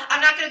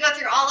I'm not going to go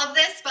through all of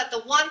this, but the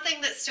one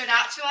thing that stood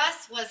out to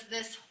us was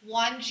this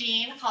one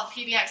gene called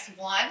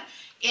PBX1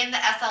 in the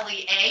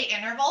SLEA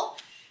interval.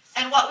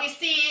 And what we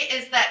see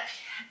is that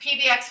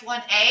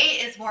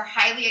PBX1A is more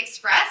highly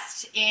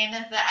expressed in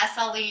the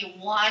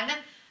SLE1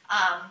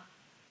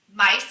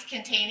 mice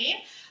containing,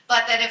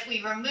 but that if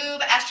we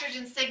remove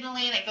estrogen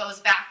signaling, it goes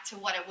back to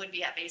what it would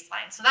be at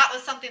baseline. So that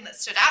was something that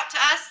stood out to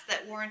us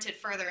that warranted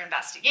further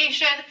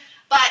investigation,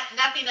 but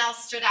nothing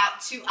else stood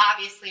out too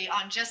obviously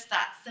on just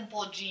that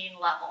simple gene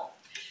level.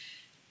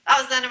 That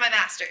was the end of my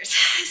master's.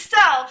 So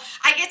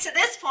I get to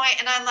this point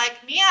and I'm like,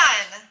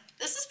 man,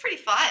 this is pretty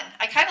fun.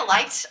 I kind of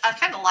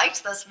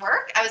liked this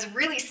work. I was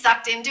really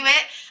sucked into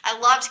it. I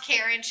loved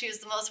Karen. She was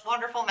the most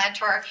wonderful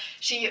mentor.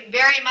 She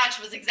very much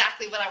was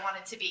exactly what I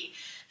wanted to be.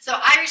 So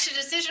I reached a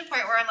decision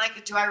point where I'm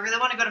like, do I really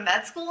want to go to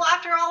med school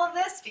after all of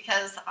this?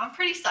 Because I'm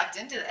pretty sucked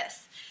into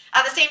this.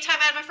 At the same time,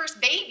 I had my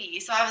first baby,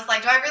 so I was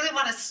like, do I really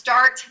want to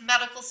start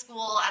medical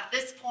school at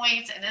this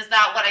point, and is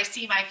that what I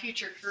see my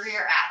future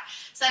career at?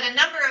 So I had a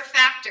number of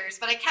factors,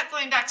 but I kept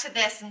going back to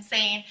this and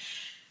saying,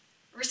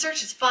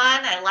 research is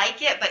fun, I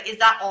like it, but is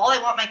that all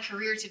I want my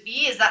career to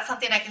be? Is that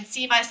something I can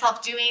see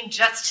myself doing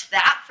just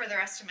that for the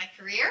rest of my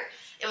career?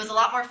 It was a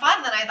lot more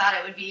fun than I thought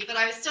it would be, but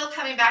I was still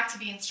coming back to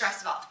being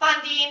stressed about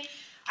funding.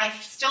 I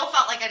still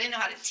felt like I didn't know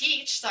how to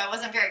teach, so I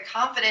wasn't very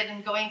confident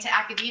in going to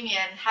academia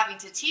and having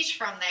to teach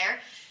from there.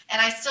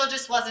 And I still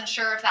just wasn't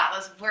sure if that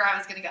was where I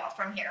was going to go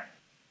from here.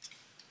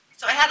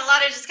 So I had a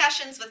lot of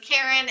discussions with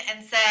Karen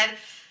and said,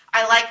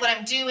 I like what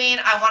I'm doing,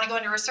 I want to go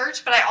into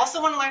research, but I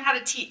also want to learn how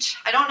to teach.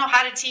 I don't know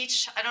how to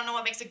teach, I don't know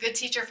what makes a good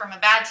teacher from a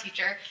bad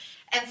teacher.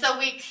 And so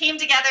we came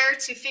together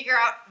to figure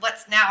out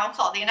what's now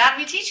called the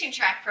Anatomy Teaching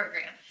Track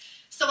program.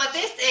 So what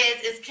this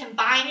is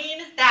combining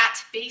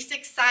that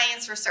basic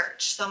science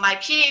research. So my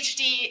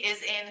PhD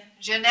is in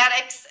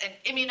genetics and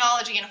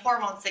immunology and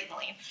hormone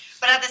signaling.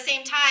 But at the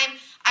same time,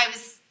 I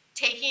was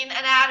taking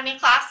anatomy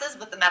classes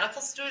with the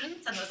medical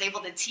students and was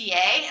able to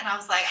TA, and I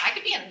was like, I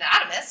could be an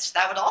anatomist,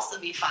 that would also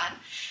be fun.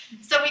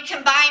 So we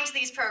combined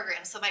these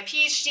programs. So my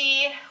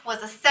PhD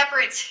was a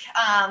separate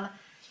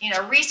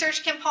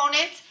research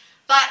component,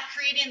 but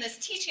creating this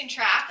teaching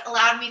track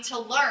allowed me to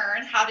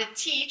learn how to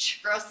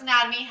teach gross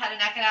anatomy, head and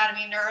neck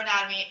anatomy,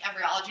 neuroanatomy,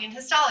 embryology, and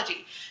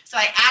histology. So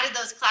I added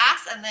those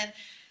classes and then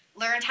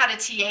learned how to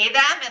TA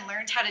them and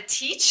learned how to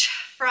teach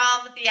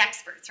from the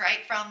experts, right?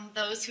 From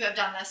those who have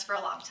done this for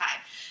a long time.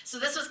 So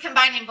this was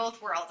combining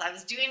both worlds. I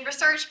was doing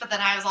research, but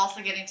then I was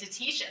also getting to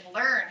teach and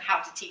learn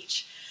how to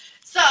teach.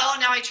 So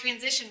now I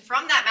transitioned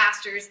from that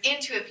master's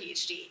into a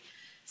PhD.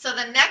 So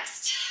the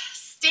next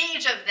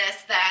stage of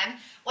this then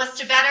was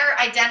to better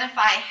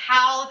identify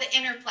how the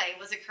interplay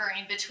was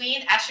occurring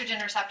between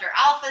estrogen receptor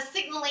alpha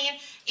signaling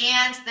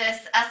and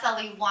this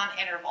SLE1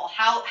 interval.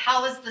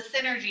 How is the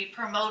synergy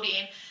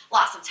promoting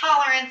loss of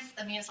tolerance,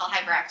 immune cell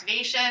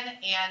hyperactivation,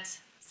 and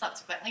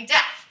subsequently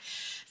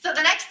death? So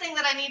the next thing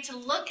that I need to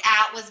look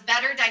at was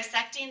better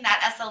dissecting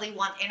that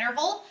SLE1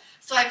 interval.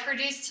 So I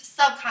produced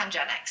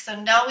subcongenetics. So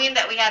knowing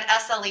that we had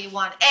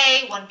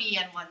SLE1A, 1B,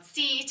 and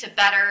 1C to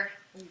better,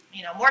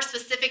 more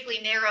specifically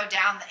narrow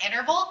down the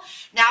interval.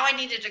 Now I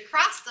needed to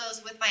cross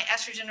those with my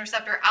estrogen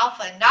receptor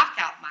alpha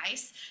knockout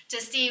mice to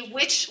see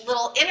which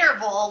little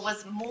interval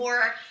was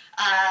more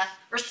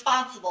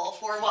responsible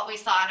for what we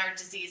saw in our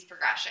disease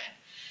progression.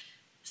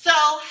 So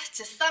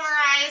to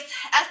summarize,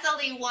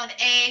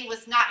 SLE1A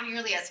was not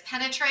nearly as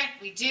penetrant.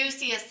 We do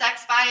see a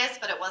sex bias,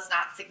 but it was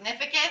not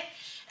significant.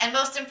 And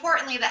most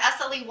importantly, the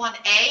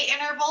SLE1A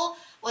interval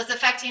was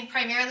affecting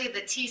primarily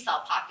the T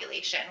cell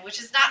population, which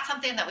is not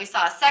something that we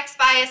saw a sex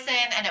bias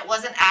in, and it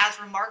wasn't as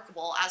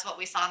remarkable as what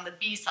we saw in the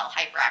B cell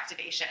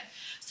hyperactivation.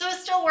 So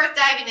it's still worth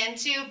diving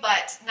into,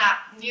 but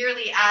not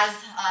nearly as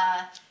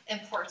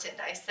important,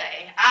 I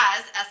say,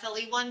 as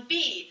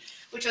SLE1B,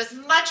 which was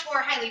much more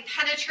highly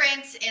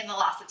penetrant in the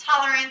loss of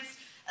tolerance,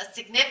 a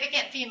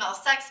significant female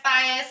sex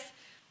bias,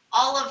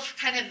 all of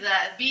kind of the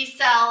B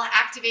cell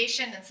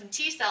activation and some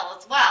T cell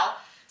as well.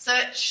 So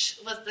it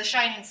was the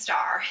shining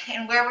star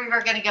and where we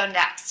were going to go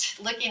next,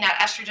 looking at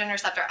estrogen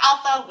receptor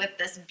alpha with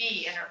this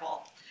B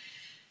interval.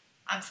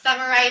 I'm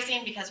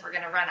summarizing because we're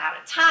going to run out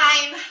of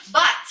time,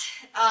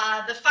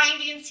 but the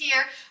findings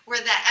here were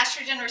that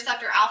estrogen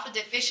receptor alpha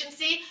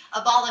deficiency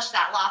abolished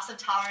that loss of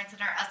tolerance in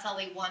our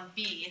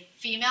SLE1B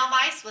female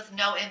mice with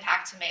no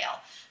impact to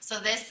male. So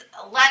this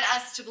led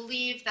us to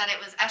believe that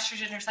it was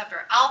estrogen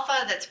receptor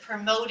alpha that's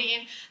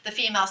promoting the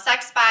female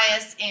sex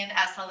bias in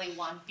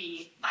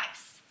SLE1B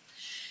mice.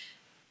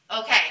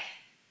 Okay,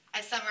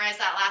 I summarized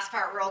that last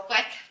part real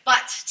quick,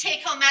 but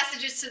take-home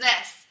messages to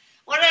this.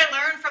 What did I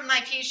learn from my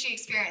PhD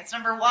experience?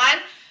 Number one,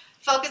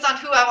 focus on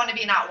who I want to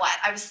be, not what.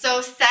 I was so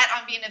set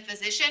on being a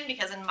physician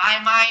because in my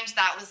mind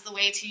that was the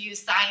way to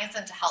use science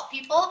and to help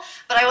people,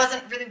 but I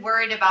wasn't really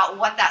worried about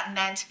what that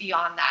meant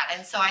beyond that.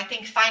 And so I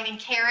think finding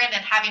Karen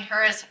and having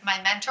her as my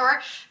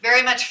mentor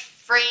very much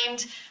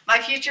framed my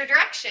future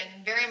direction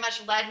and very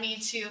much led me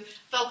to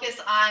focus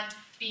on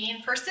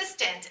being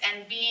persistent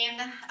and being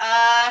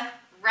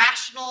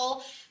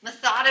rational,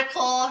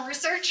 methodical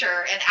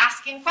researcher and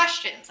asking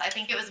questions. I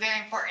think it was very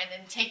important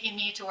in taking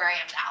me to where I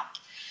am now.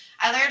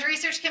 I learned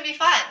research can be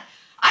fun.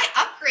 I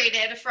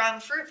upgraded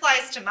from fruit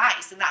flies to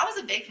mice, and that was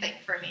a big thing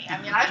for me.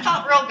 I mean, I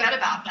felt real good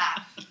about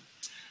that.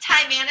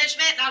 Time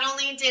management, not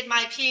only did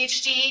my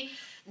PhD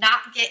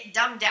not get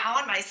dumbed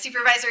down, my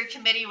supervisory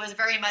committee was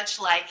very much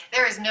like,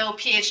 there is no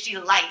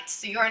PhD light,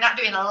 so you are not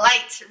doing a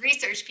light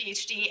research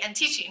PhD and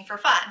teaching for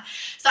fun.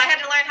 So I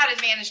had to learn how to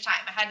manage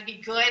time. I had to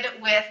be good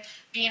with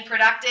being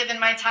productive in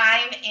my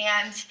time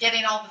and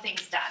getting all the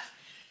things done.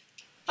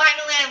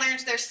 Finally, I learned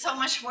there's so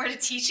much more to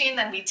teaching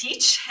than we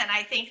teach, and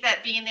I think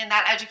that being in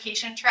that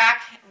education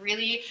track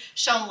really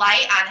shone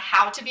light on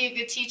how to be a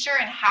good teacher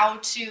and how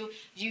to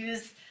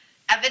use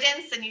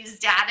evidence and use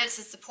data to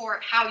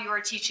support how you are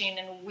teaching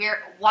and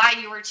why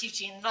you are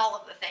teaching and all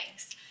of the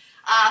things.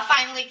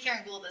 Finally,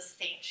 Karen Gould is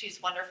a saint.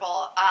 She's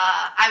wonderful.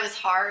 I was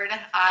hard.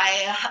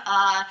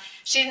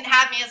 She didn't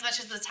have me as much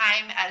of the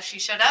time as she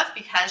should have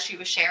because she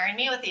was sharing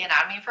me with the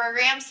anatomy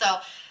program. So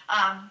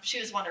she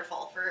was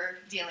wonderful for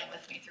dealing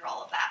with me through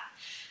all of that.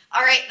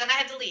 All right, then I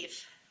had to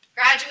leave.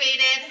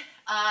 Graduated.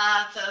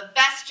 The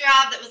best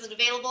job that was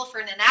available for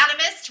an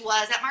anatomist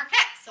was at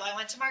Marquette. So I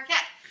went to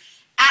Marquette.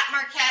 At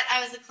Marquette,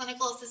 I was a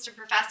clinical assistant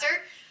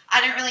professor. I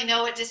didn't really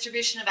know what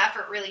distribution of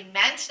effort really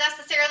meant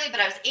necessarily,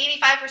 but I was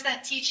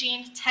 85%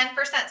 teaching,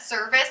 10%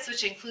 service,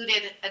 which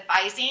included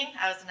advising.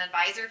 I was an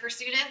advisor for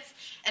students,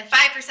 and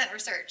 5%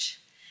 research.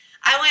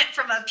 I went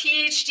from a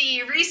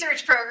PhD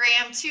research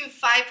program to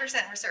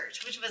 5%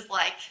 research, which was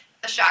like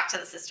a shock to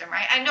the system,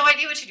 right? I had no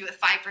idea what you do with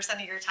 5%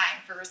 of your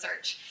time for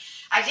research.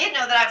 I did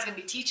know that I was going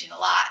to be teaching a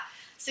lot.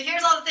 So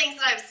here's all the things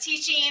that I was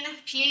teaching: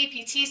 PA,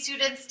 PT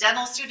students,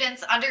 dental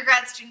students,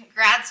 undergrad students,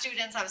 grad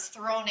students. I was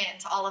thrown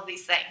into all of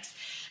these things.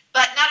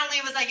 But not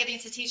only was I getting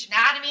to teach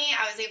anatomy,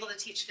 I was able to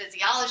teach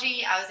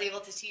physiology, I was able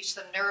to teach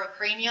some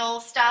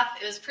neurocranial stuff.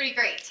 It was pretty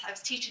great. I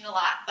was teaching a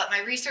lot, but my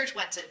research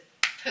went to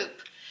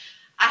poop.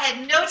 I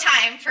had no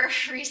time for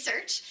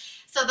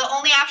research, so the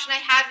only option I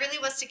had really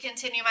was to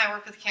continue my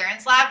work with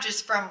Karen's lab,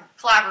 just from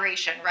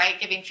collaboration, right?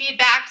 Giving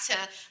feedback to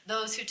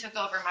those who took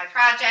over my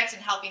project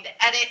and helping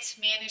to edit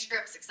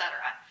manuscripts, etc.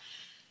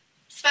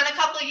 Spent a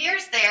couple of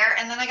years there,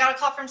 and then I got a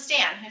call from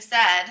Stan, who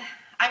said,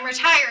 I'm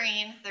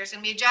retiring, there's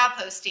going to be a job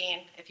posting.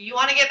 If you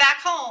want to get back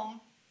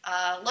home,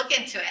 look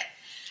into it.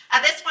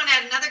 At this point, I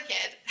had another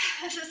kid.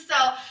 So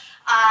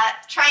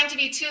trying to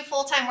be two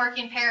full-time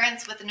working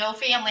parents with no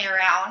family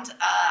around,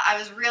 I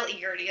was real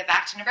eager to get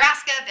back to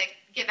Nebraska,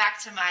 get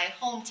back to my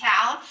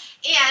hometown,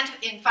 and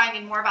in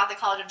finding more about the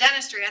College of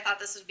Dentistry, I thought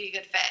this would be a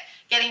good fit.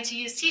 Getting to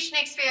use teaching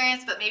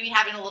experience, but maybe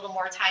having a little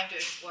more time to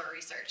explore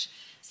research.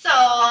 So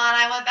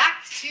I went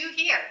back to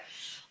here.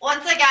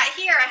 Once I got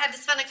here, I had to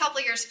spend a couple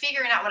of years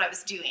figuring out what I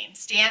was doing.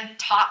 Stan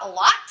taught a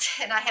lot,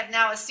 and I have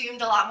now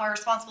assumed a lot more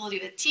responsibility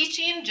with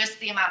teaching, just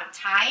the amount of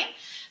time.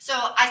 So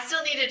I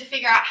still needed to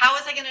figure out, how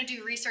was I going to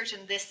do research in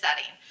this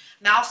setting?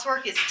 Mouse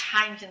work is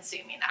time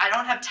consuming. I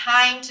don't have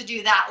time to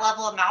do that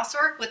level of mouse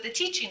work with the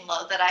teaching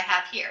load that I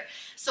have here.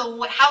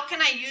 So how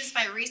can I use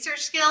my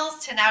research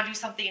skills to now do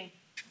something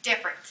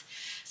different?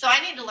 So I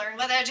need to learn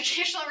what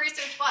educational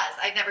research was.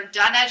 I'd never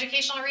done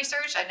educational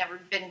research. I'd never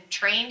been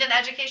trained in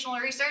educational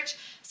research.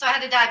 So I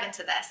had to dive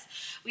into this.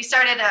 We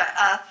started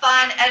a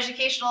fun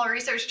educational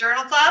research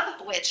journal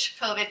club, which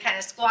COVID kind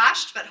of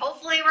squashed, but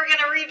hopefully we're going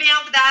to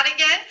revamp that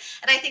again.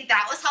 And I think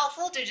that was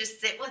helpful, to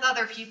just sit with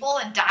other people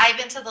and dive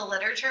into the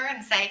literature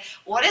and say,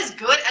 what does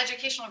good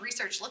educational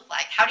research look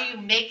like? How do you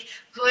make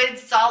good,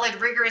 solid,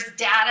 rigorous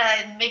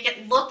data and make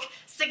it look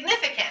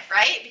significant,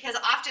 right? Because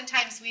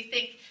oftentimes we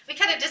think, we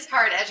kind of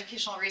discard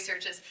educational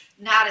research as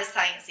not as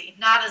sciencey,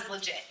 not as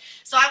legit.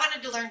 So I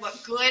wanted to learn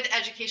what good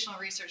educational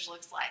research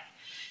looks like.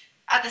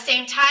 At the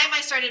same time, I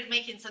started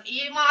making some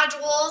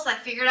e-modules. I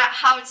figured out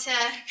how to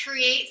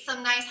create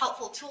some nice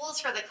helpful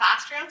tools for the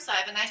classroom. So I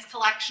have a nice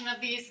collection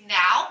of these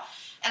now,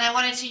 and I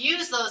wanted to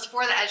use those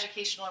for the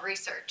educational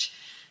research.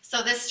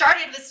 So this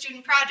started with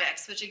student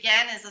projects, which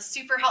again is a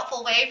super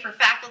helpful way for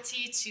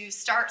faculty to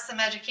start some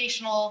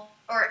educational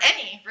or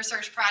any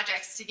research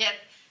projects to get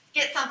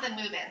something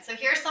moving. So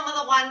here's some of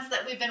the ones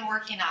that we've been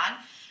working on.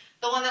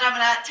 The one that I'm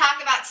going to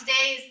talk about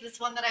today is this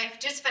one that I've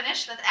just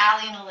finished with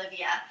Allie and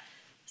Olivia.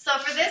 So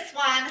for this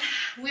one,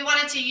 we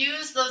wanted to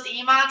use those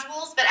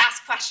e-modules, but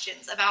ask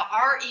questions about,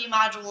 are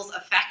e-modules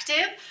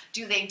effective?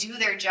 Do they do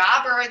their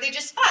job, or are they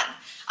just fun?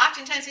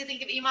 Oftentimes we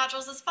think of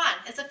e-modules as fun.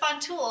 It's a fun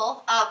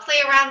tool, play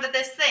around with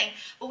this thing,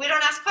 but we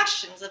don't ask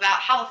questions about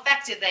how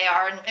effective they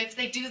are and if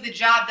they do the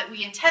job that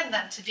we intend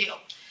them to do.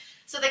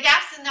 So the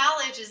gaps in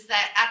knowledge is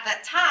that at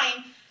that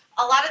time,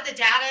 a lot of the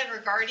data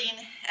regarding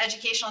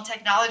educational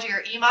technology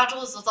or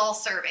e-modules was all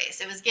surveys.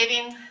 It was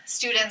giving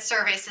students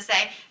surveys to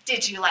say,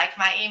 did you like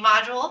my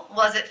e-module?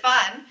 Was it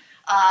fun?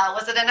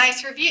 Was it a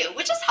nice review?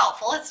 Which is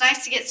helpful. It's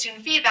nice to get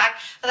student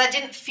feedback, but that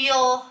didn't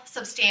feel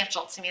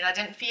substantial to me. That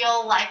didn't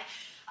feel like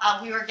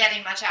we were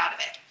getting much out of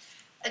it.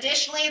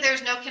 Additionally,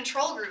 there's no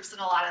control groups in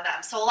a lot of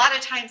them. So a lot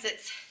of times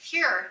it's,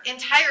 here,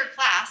 entire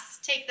class,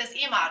 take this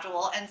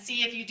e-module and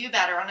see if you do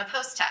better on a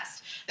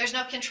post-test. There's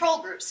no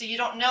control group, so you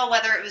don't know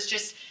whether it was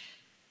just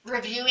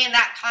reviewing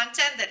that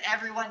content that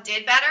everyone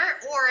did better,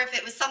 or if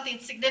it was something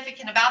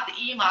significant about the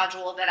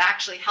e-module that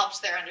actually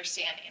helped their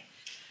understanding.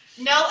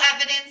 No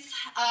evidence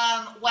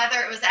whether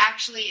it was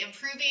actually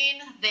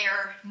improving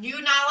their new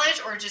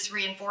knowledge or just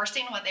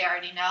reinforcing what they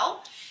already know.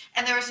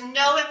 And there was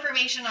no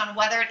information on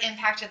whether it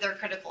impacted their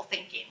critical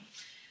thinking.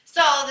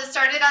 So this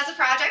started as a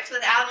project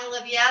with Al and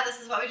Olivia. This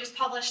is what we just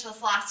published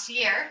this last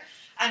year.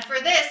 And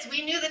for this,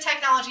 we knew the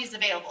technology is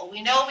available.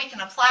 We know we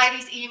can apply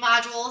these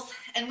e-modules,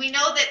 and we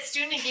know that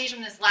student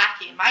engagement is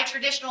lacking. My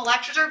traditional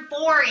lectures are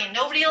boring.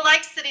 Nobody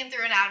likes sitting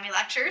through anatomy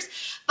lectures.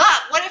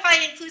 But what if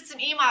I include some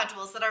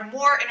e-modules that are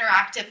more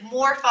interactive,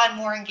 more fun,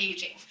 more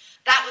engaging?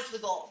 That was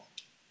the goal.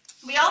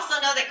 We also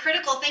know that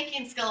critical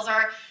thinking skills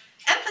are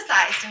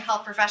emphasized in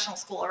health professional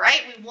school,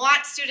 right? We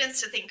want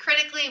students to think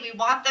critically. We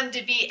want them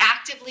to be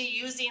actively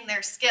using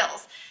their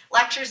skills.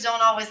 Lectures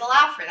don't always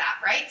allow for that,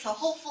 right? So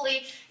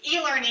hopefully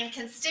e-learning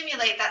can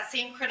stimulate that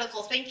same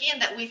critical thinking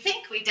that we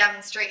think we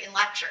demonstrate in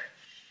lecture.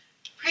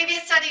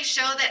 Previous studies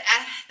show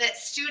that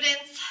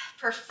students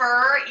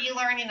prefer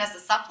e-learning as a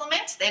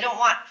supplement. They don't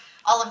want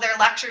all of their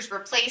lectures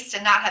replaced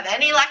and not have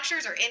any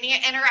lectures or any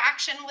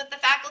interaction with the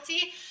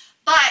faculty.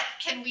 But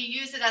can we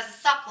use it as a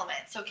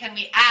supplement? So can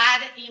we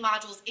add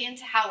e-modules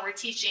into how we're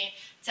teaching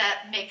to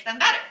make them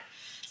better?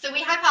 So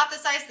we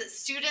hypothesize that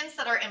students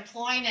that are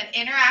employing an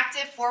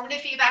interactive formative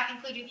feedback,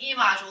 including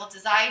e-module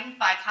designed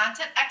by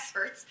content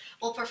experts,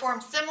 will perform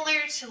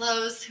similar to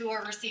those who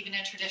are receiving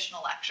a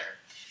traditional lecture.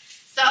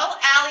 So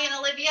Allie and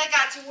Olivia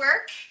got to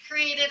work,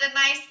 created a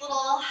nice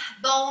little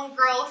bone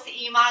growth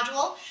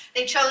e-module.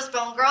 They chose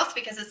bone growth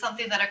because it's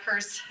something that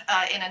occurs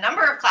in a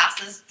number of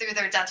classes through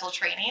their dental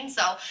training.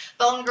 So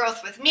bone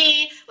growth with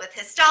me, with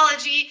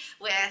histology,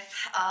 with,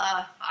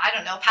 I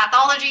don't know,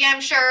 pathology,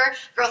 I'm sure,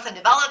 growth and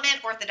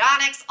development,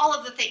 orthodontics, all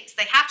of the things.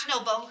 They have to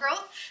know bone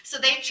growth. So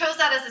they chose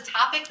that as a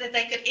topic that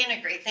they could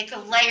integrate. They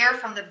could layer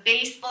from the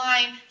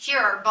baseline. Here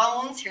are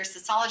bones, here's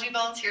histology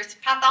bones, here's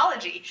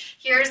pathology,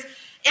 here's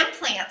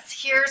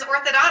implants, here's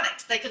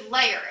orthodontics. They could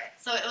layer it.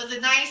 So it was a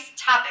nice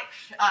topic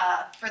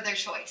for their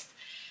choice.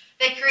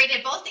 They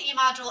created both the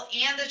e-module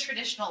and the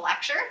traditional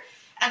lecture,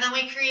 and then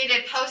we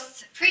created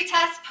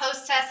pre-test,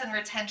 post-test, and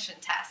retention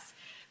tests.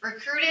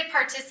 Recruited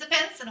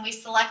participants, and we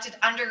selected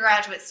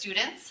undergraduate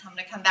students. I'm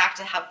going to come back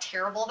to how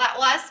terrible that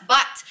was,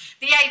 but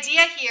the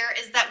idea here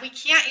is that we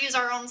can't use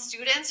our own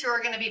students who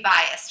are going to be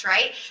biased,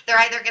 right? They're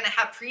either going to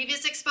have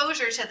previous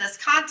exposure to this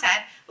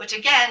content, which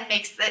again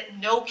makes it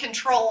no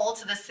control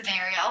to this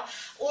scenario,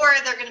 or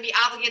they're going to be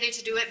obligated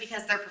to do it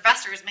because their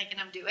professor is making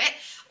them do it,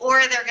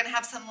 or they're going to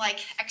have some like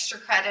extra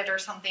credit or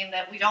something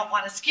that we don't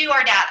want to skew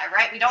our data,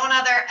 right? We don't want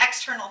other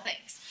external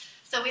things.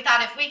 So we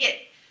thought if we get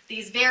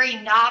these very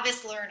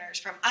novice learners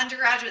from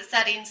undergraduate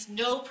settings,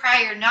 no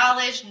prior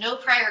knowledge, no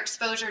prior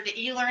exposure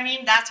to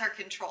e-learning, that's our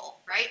control,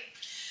 right?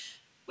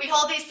 We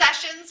hold these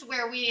sessions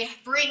where we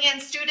bring in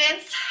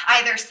students,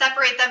 either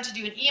separate them to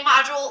do an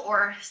e-module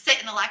or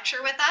sit in a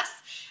lecture with us,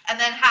 and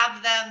then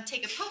have them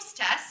take a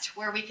post-test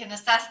where we can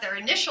assess their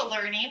initial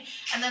learning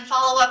and then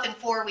follow up in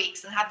 4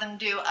 weeks and have them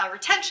do a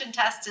retention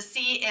test to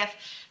see if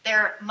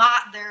their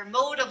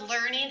mode of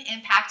learning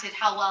impacted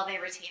how well they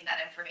retain that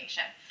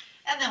information.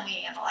 And then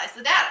we analyze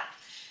the data.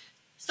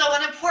 So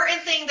an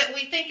important thing that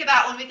we think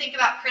about when we think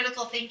about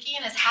critical thinking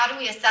is how do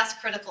we assess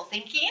critical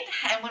thinking?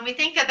 And when we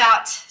think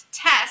about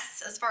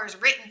tests, as far as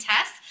written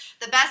tests,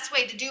 the best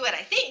way to do it,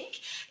 I think,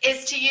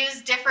 is to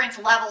use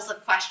different levels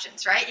of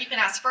questions, right? You can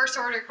ask first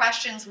order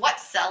questions, what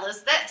cell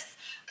is this?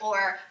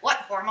 Or what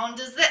hormone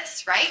does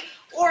this, right?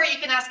 Or you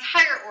can ask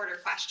higher order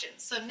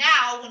questions. So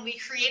now when we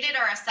created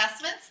our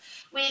assessments,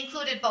 we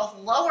included both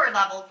lower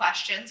level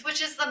questions,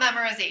 which is the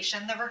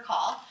memorization, the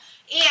recall,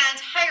 and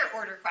higher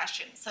order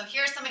questions. So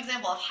here's some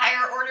example of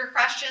higher order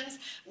questions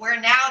where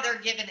now they're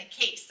given a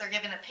case. They're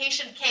given a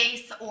patient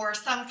case or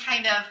some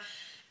kind of,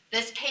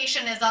 this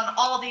patient is on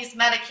all these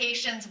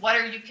medications, what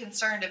are you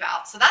concerned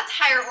about? So that's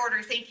higher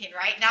order thinking,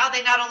 right? Now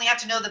they not only have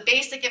to know the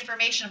basic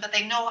information, but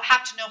they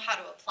have to know how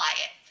to apply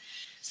it.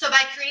 So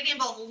by creating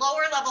both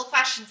lower level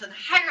questions and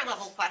higher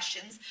level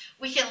questions,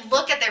 we can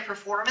look at their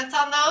performance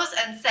on those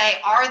and say,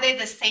 are they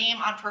the same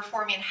on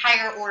performing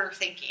higher order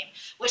thinking?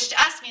 Which to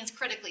us means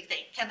critically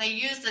think. Can they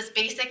use this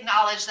basic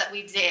knowledge that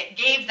we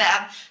gave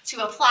them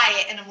to apply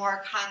it in a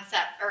more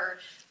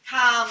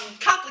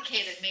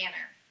complicated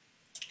manner?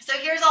 So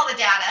here's all the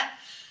data.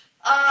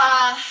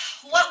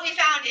 What we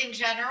found in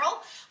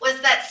general was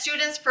that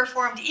students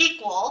performed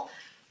equal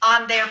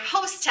on their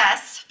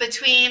post-tests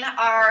between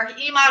our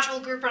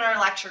e-module group and our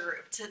lecture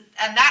group.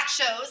 And that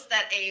shows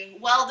that a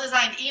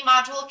well-designed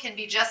e-module can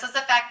be just as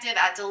effective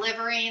at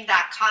delivering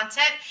that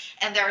content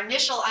and their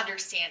initial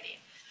understanding.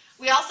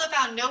 We also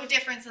found no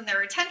difference in their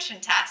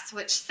retention tests,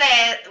 which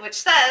says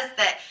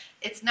that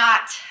it's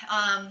not,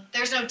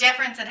 there's no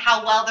difference in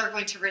how well they're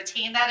going to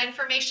retain that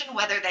information,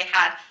 whether they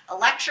had a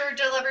lecture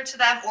delivered to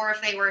them or if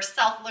they were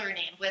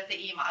self-learning with the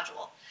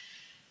e-module.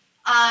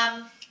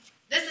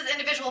 This is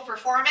individual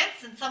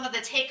performance, and some of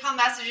the take-home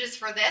messages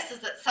for this is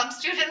that some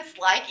students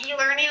like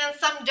e-learning and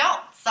some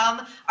don't.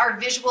 Some are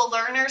visual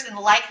learners and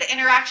like the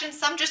interaction.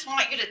 Some just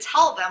want you to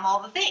tell them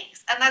all the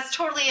things, and that's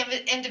totally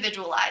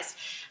individualized.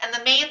 And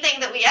the main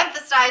thing that we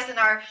emphasize in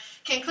our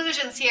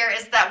conclusions here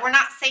is that we're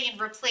not saying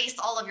replace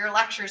all of your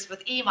lectures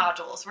with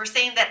e-modules. We're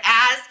saying that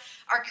as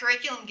our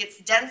curriculum gets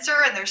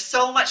denser and there's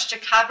so much to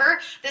cover,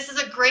 this is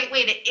a great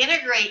way to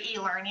integrate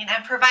e-learning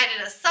and provide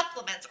it as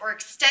supplements or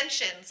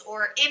extensions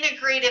or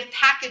integrative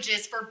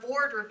packages for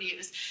board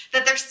reviews,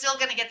 that they're still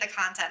going to get the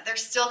content, they're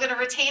still going to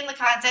retain the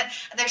content,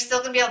 and they're still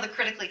going to be able to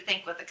critically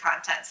think with the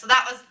content. So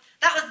that was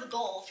the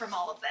goal from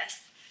all of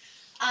this.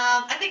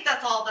 I think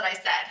that's all that I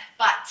said,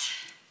 but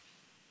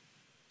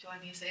Do I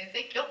need to say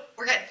anything? Nope,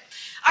 we're good.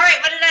 All right,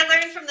 what did I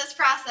learn from this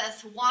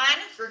process? One,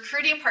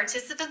 recruiting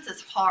participants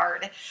is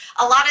hard.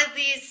 A lot of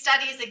these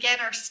studies, again,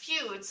 are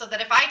skewed, so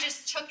that if I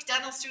just took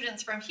dental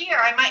students from here,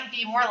 I might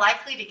be more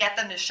likely to get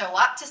them to show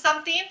up to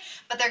something,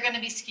 but they're going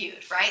to be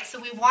skewed, right? So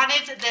we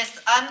wanted this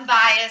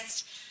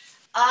unbiased,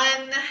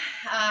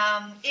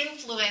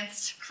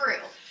 uninfluenced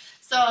crew.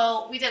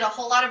 So we did a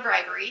whole lot of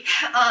bribery.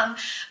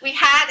 We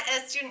had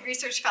a student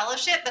research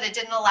fellowship, but it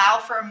didn't allow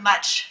for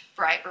much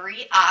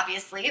bribery,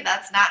 obviously.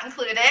 That's not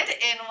included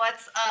in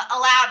what's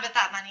allowed with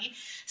that money.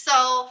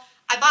 So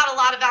I bought a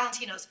lot of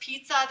Valentino's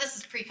pizza. This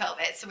is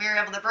pre-COVID, so we were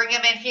able to bring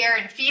them in here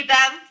and feed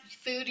them.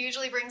 Food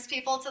usually brings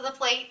people to the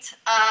plate.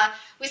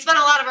 We spent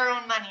a lot of our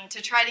own money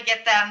to try to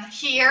get them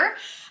here.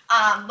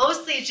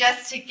 Mostly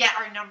just to get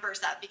our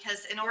numbers up,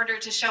 because in order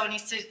to show any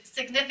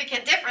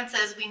significant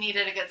differences, we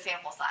needed a good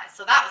sample size.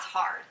 So that was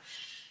hard.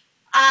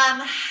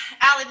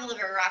 Allie and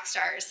Olivia were rock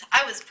stars.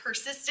 I was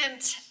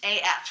persistent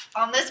AF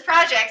on this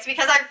project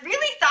because I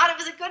really thought it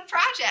was a good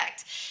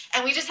project.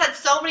 And we just had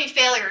so many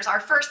failures. Our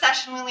first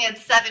session, we only had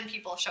 7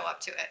 people show up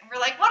to it. And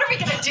we're like, what are we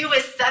going to do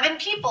with 7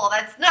 people?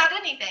 That's not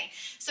anything.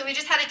 So we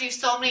just had to do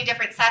so many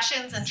different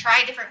sessions and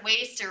try different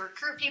ways to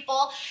recruit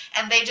people.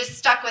 And they just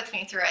stuck with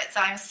me through it. So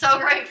I'm so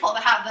grateful to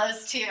have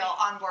those 2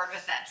 on board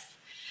with this.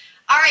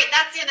 All right,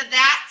 that's the end of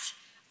that.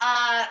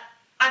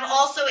 I'm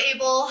also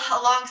able,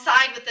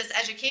 alongside with this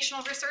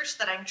educational research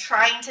that I'm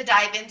trying to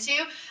dive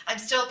into, I'm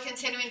still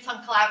continuing some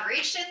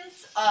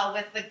collaborations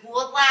with the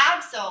Gould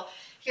Lab. So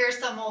here's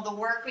some of the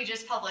work we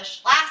just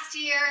published last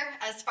year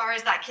as far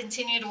as that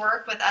continued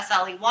work with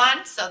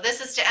SLE1. So this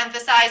is to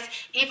emphasize,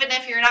 even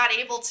if you're not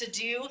able to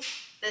do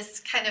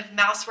this kind of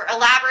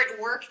elaborate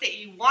work that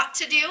you want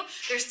to do,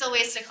 there's still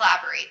ways to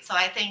collaborate. So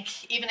I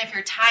think even if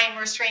your time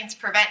restraints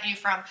prevent you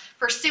from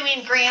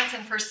pursuing grants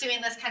and pursuing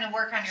this kind of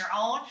work on your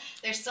own,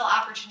 there's still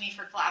opportunity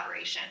for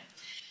collaboration.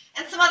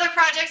 And some other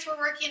projects we're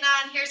working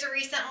on. Here's a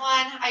recent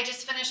one. I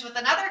just finished with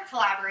another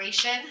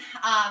collaboration.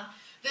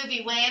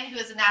 Vubi Wan, who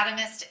is an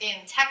anatomist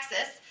in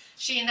Texas,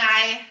 she and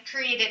I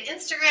created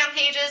Instagram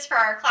pages for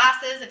our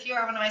classes. If you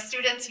are one of my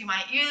students, you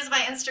might use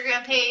my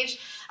Instagram page.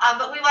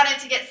 But we wanted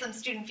to get some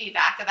student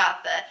feedback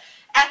about the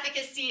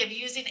efficacy of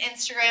using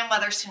Instagram,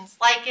 whether students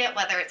like it,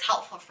 whether it's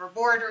helpful for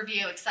board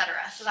review, etc.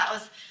 So that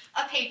was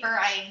a paper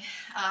I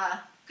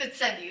could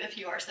send you if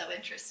you are so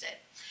interested.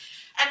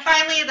 And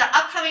finally, the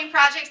upcoming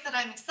projects that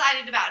I'm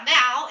excited about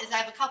now is I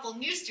have a couple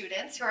new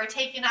students who are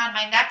taking on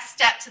my next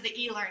step to the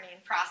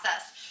e-learning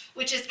process,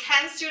 which is,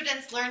 can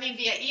students learning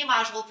via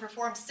e-module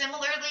perform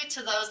similarly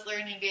to those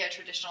learning via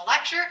traditional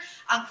lecture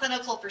on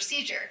clinical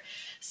procedure?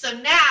 So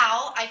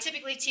now I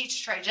typically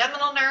teach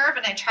trigeminal nerve,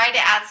 and I try to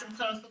add some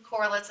clinical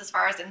correlates as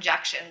far as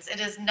injections. It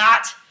is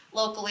not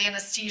locally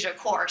anesthesia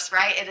course,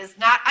 right? It is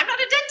not, I'm not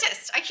a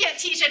dentist. I can't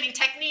teach any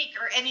technique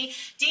or any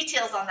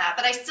details on that,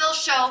 but I still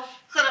show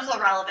clinical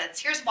relevance.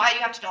 Here's why you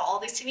have to know all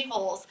these teeny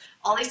holes,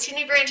 all these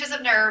teeny branches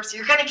of nerves.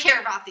 You're going to care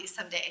about these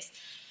some days.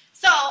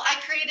 So I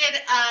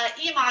created an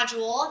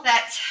e-module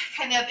that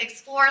kind of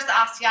explores the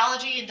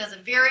osteology and does a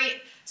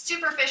very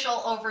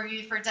superficial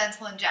overview for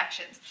dental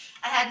injections.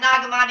 I had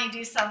Nagamani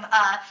do some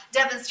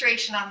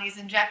demonstration on these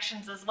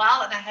injections as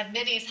well, and I had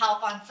Minnie's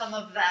help on some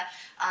of the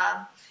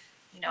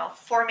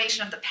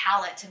formation of the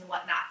palate and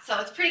whatnot. So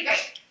it's pretty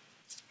great.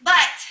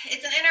 But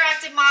it's an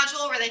interactive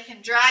module where they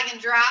can drag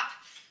and drop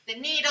the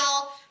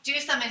needle, do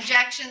some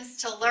injections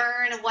to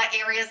learn what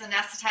areas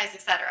anesthetize,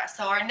 etc.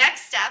 So our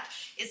next step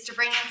is to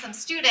bring in some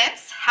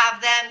students, have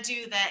them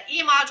do the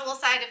e-module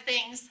side of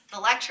things, the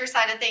lecture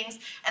side of things,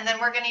 and then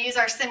we're going to use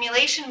our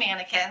simulation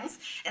mannequins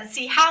and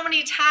see how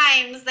many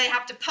times they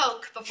have to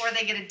poke before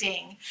they get a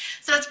ding.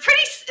 So it's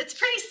pretty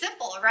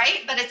simple,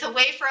 right? But it's a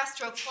way for us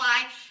to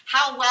apply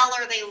how well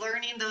are they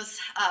learning those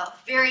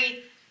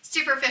very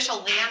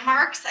superficial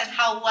landmarks, and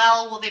how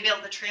well will they be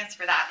able to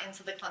transfer that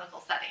into the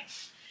clinical setting.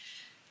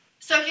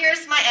 So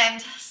here's my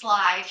end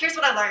slide. Here's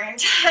what I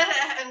learned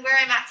and where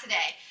I'm at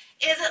today.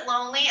 Is it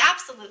lonely?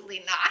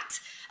 Absolutely not.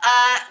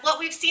 What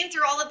we've seen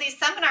through all of these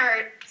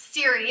seminar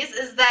series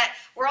is that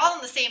we're all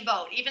in the same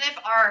boat. Even if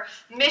our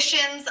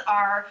missions,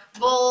 our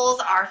goals,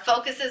 our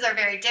focuses are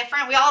very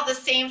different, we all have the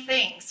same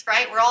things,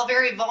 right? We're all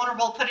very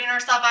vulnerable, putting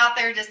ourselves out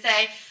there to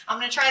say, I'm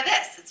going to try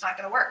this, it's not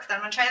going to work. Then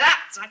I'm going to try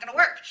that, it's not going to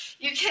work.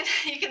 You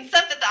can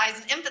sympathize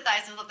and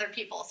empathize with other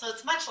people, so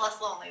it's much less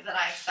lonely than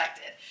I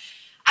expected.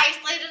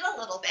 Isolated a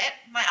little bit.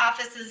 My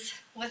office is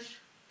with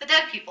the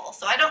dead people,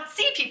 so I don't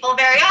see people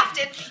very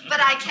often, but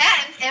I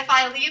can. If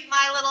I leave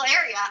my little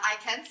area, I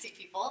can see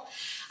people.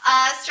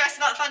 Stress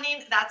about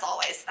funding, that's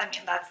always,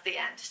 that's the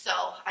end,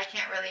 so I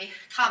can't really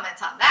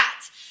comment on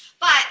that.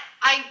 But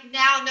I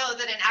now know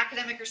that an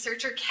academic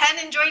researcher can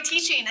enjoy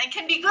teaching and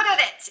can be good at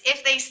it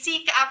if they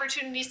seek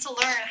opportunities to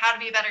learn how to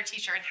be a better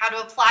teacher and how to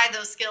apply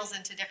those skills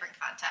into different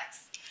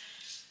contexts.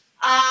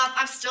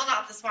 I'm still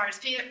not the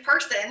smartest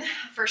person,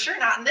 for sure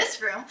not in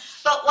this room,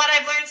 but what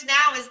I've learned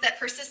now is that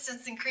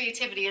persistence and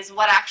creativity is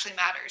what actually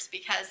matters,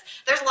 because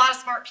there's a lot of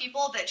smart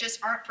people that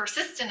just aren't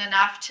persistent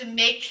enough to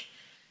make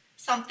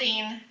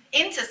something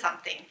into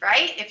something,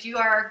 right? If you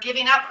are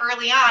giving up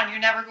early on, you're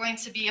never going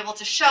to be able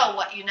to show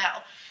what you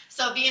know.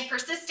 So being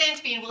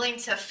persistent, being willing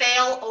to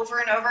fail over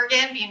and over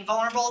again, being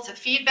vulnerable to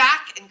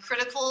feedback and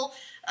critical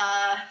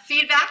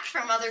feedback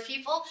from other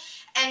people,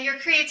 and your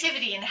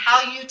creativity and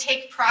how you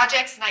take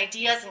projects and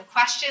ideas and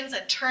questions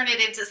and turn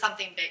it into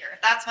something bigger.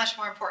 That's much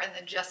more important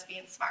than just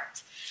being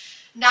smart.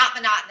 Not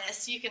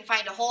monotonous. You can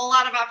find a whole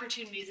lot of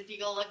opportunities if you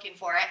go looking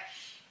for it.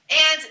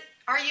 And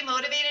are you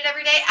motivated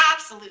every day?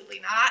 Absolutely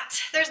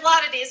not. There's a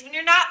lot of days when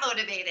you're not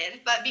motivated,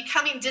 but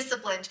becoming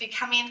disciplined,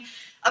 becoming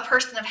a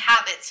person of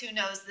habits who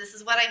knows this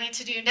is what I need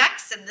to do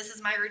next and this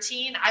is my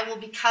routine, I will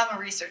become a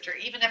researcher.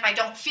 Even if I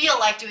don't feel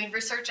like doing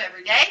research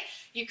every day,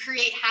 you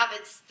create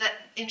habits that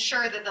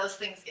ensure that those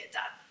things get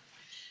done.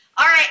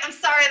 All right, I'm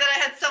sorry that I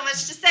had so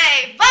much to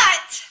say,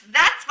 but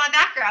that's my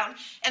background.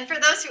 And for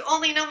those who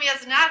only know me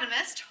as an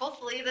anatomist,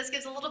 hopefully this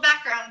gives a little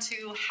background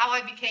to how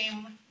I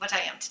became what I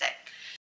am today.